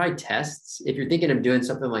try tests. If you're thinking of doing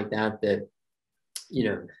something like that,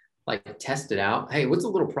 like test it out. Hey, what's a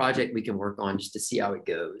little project we can work on just to see how it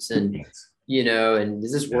goes? And, and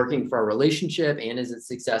is this working for our relationship, and is it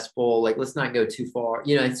successful? Like, let's not go too far,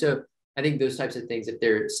 and so I think those types of things, if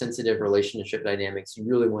they're sensitive relationship dynamics, you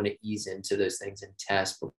really want to ease into those things and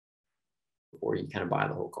test before you kind of buy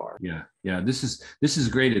the whole car. Yeah. This is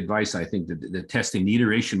great advice. I think that the testing, the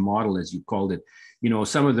iteration model, as you called it,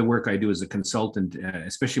 some of the work I do as a consultant,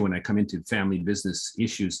 especially when I come into family business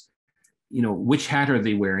issues, which hat are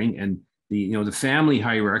they wearing? And the family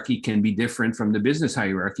hierarchy can be different from the business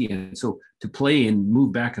hierarchy. And so to play and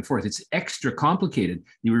move back and forth, it's extra complicated.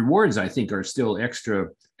 The rewards, I think, are still extra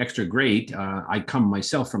great. I come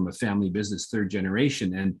myself from a family business, third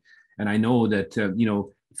generation. And I know that,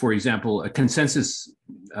 for example, a consensus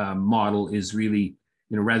model is really,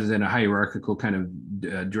 rather than a hierarchical kind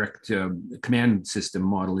of direct command system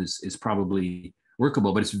model is probably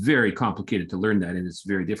workable, but it's very complicated to learn that, and it's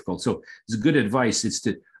very difficult. So it's good advice.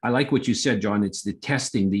 I like what you said, John. It's the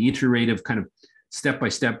testing, the iterative kind of step by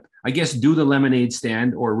step. I guess do the lemonade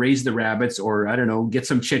stand, or raise the rabbits, or I don't know, get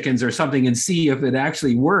some chickens or something and see if it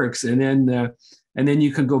actually works. And then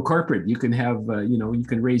you can go corporate. You can have, you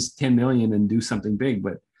can raise 10 million and do something big,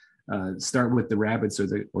 but start with the rabbits or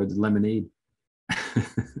the lemonade.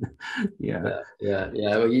 Yeah.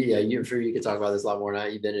 Well, I'm sure you could talk about this a lot more now.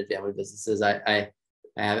 You've been in family businesses. I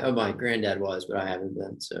I have. Oh, my granddad was, but I haven't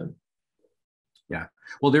been. So Yeah.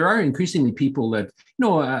 Well, there are increasingly people that,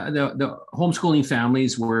 the homeschooling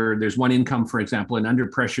families where there's one income, for example, and under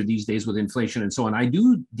pressure these days with inflation and so on. I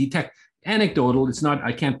do detect anecdotal. It's not,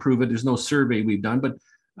 I can't prove it. There's no survey we've done, but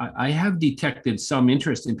I have detected some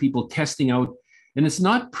interest in people testing out, and it's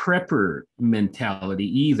not prepper mentality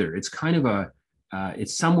either. It's kind of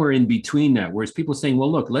it's somewhere in between that, whereas people saying,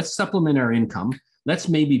 well, look, let's supplement our income. Let's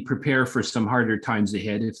maybe prepare for some harder times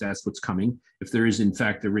ahead if that's what's coming, if there is in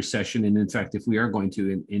fact a recession, and in fact if we are going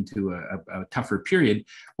to into a tougher period,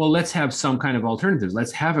 well, let's have some kind of alternatives.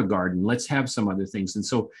 Let's have a garden, let's have some other things. And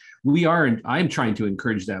so I'm trying to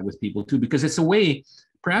encourage that with people too, because it's a way,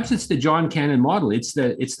 perhaps it's the John Cannon model. It's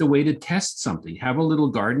the way to test something. Have a little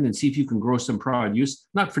garden and see if you can grow some produce,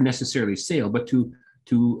 not for necessarily sale, but to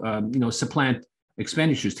supplant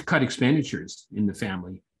expenditures, to cut expenditures in the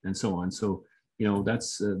family and so on. So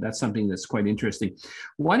that's something that's quite interesting.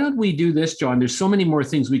 Why don't we do this, John? There's so many more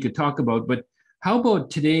things we could talk about, but how about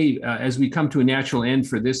today, as we come to a natural end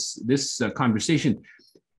for this conversation,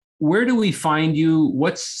 where do we find you?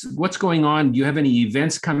 What's going on? Do you have any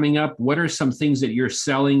events coming up? What are some things that you're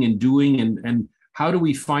selling and doing, and how do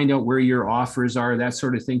we find out where your offers are, that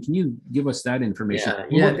sort of thing? Can you give us that information?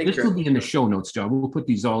 This will be in the show notes, John. We'll put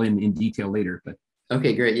these all in detail later. But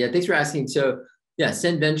okay, great. Yeah, thanks for asking. So yeah,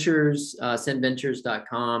 Send Ventures,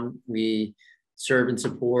 sendventures.com. We serve and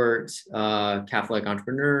support Catholic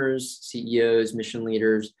entrepreneurs, CEOs, mission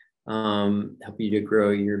leaders, help you to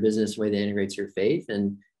grow your business the way that integrates your faith,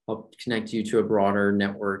 and help connect you to a broader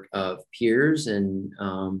network of peers and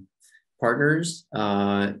partners.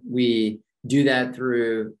 We do that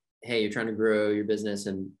through, hey, you're trying to grow your business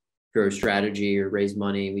and grow strategy or raise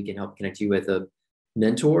money. We can help connect you with a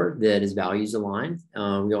mentor that is values aligned.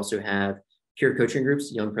 We also have peer coaching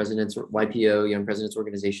groups, Young Presidents, YPO, Young Presidents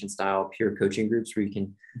Organization style peer coaching groups, where you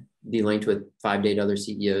can be linked with 5 to 8 other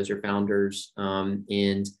CEOs or founders,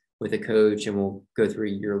 and with a coach, and we'll go through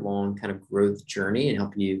a year-long kind of growth journey and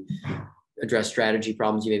help you address strategy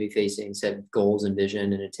problems you may be facing, set goals and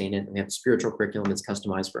vision, and attain it. And we have a spiritual curriculum that's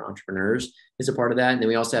customized for entrepreneurs as a part of that. And then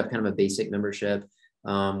we also have kind of a basic membership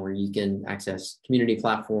where you can access community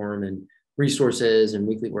platform and resources and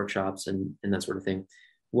weekly workshops and that sort of thing.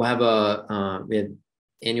 We'll have we have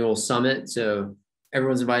annual summit, so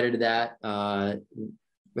everyone's invited to that.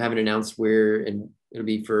 We haven't announced where, and it'll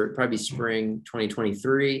be for probably spring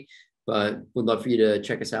 2023, but we'd love for you to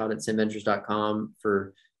check us out at sendventures.com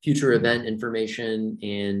for future event information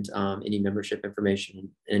and any membership information.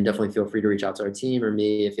 And definitely feel free to reach out to our team or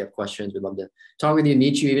me if you have questions. We'd love to talk with you,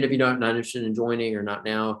 meet you, even if you're not interested in joining or not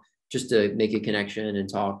now, just to make a connection and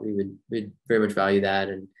talk. We'd very much value that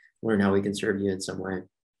and learn how we can serve you in some way.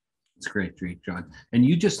 That's great, John. And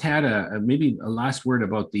you just had maybe a last word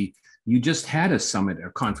about you just had a summit, a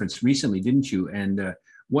conference recently, didn't you? And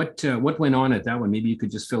what went on at that one? Maybe you could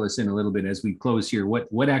just fill us in a little bit as we close here.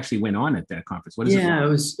 What actually went on at that conference? What is it? Yeah, it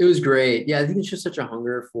was great. Yeah, I think it's just such a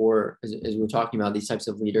hunger for, as we're talking about, these types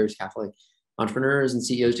of leaders, Catholic entrepreneurs and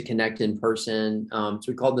CEOs, to connect in person. So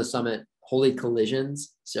we called the summit Holy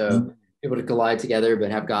Collisions. So able to collide together, but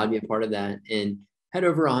have God be a part of that. And had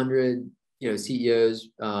over 100 CEOs,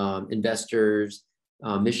 investors,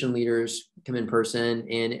 mission leaders come in person.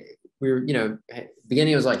 And we were,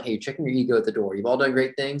 beginning it was like, hey, checking your ego at the door. You've all done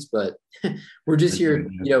great things, but we're just here,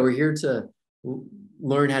 we're here to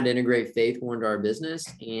learn how to integrate faith more into our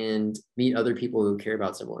business and meet other people who care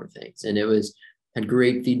about similar things. And had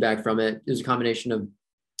great feedback from it. It was a combination of,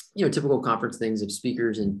 typical conference things of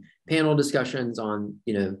speakers and panel discussions on,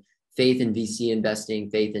 faith in VC investing,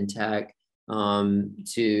 faith in tech,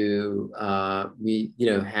 we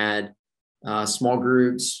had small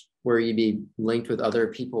groups where you'd be linked with other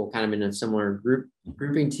people kind of in a similar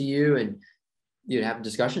grouping to you, and you'd have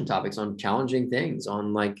discussion topics on challenging things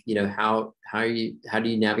on how do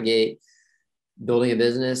you navigate building a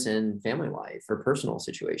business and family life or personal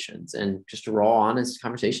situations, and just raw, honest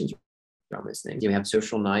conversations around these things. You have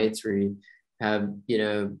social nights where you have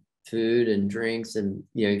food and drinks, and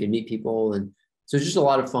you can meet people, and so it's just a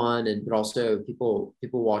lot of fun. But also people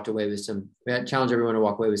walked away with we had challenged everyone to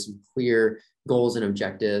walk away with some clear goals and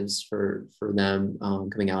objectives for them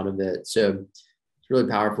coming out of it. So it's really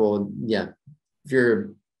powerful. Yeah, if you're a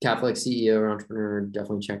Catholic CEO or entrepreneur,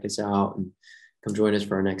 definitely check us out and come join us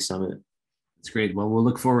for our next summit. That's great. Well, we'll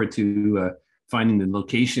look forward to finding the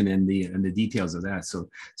location and the details of that.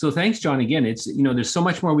 So thanks, John. Again, it's there's so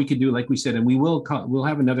much more we could do, like we said, and we'll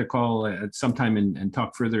have another call at some time and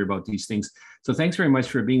talk further about these things. So thanks very much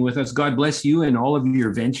for being with us. God bless you and all of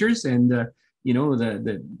your ventures, and that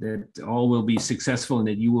all will be successful and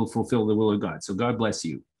that you will fulfill the will of God. So God bless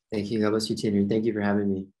you. Thank you. God bless you, Tanner. Thank you for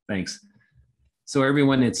having me. Thanks. So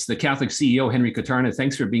everyone, it's the Catholic CEO, Henry Katarna.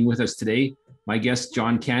 Thanks for being with us today. My guest,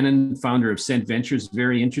 John Cannon, founder of Sent Ventures,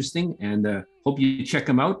 very interesting, and hope you check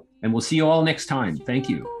him out. And we'll see you all next time. Thank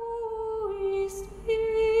you.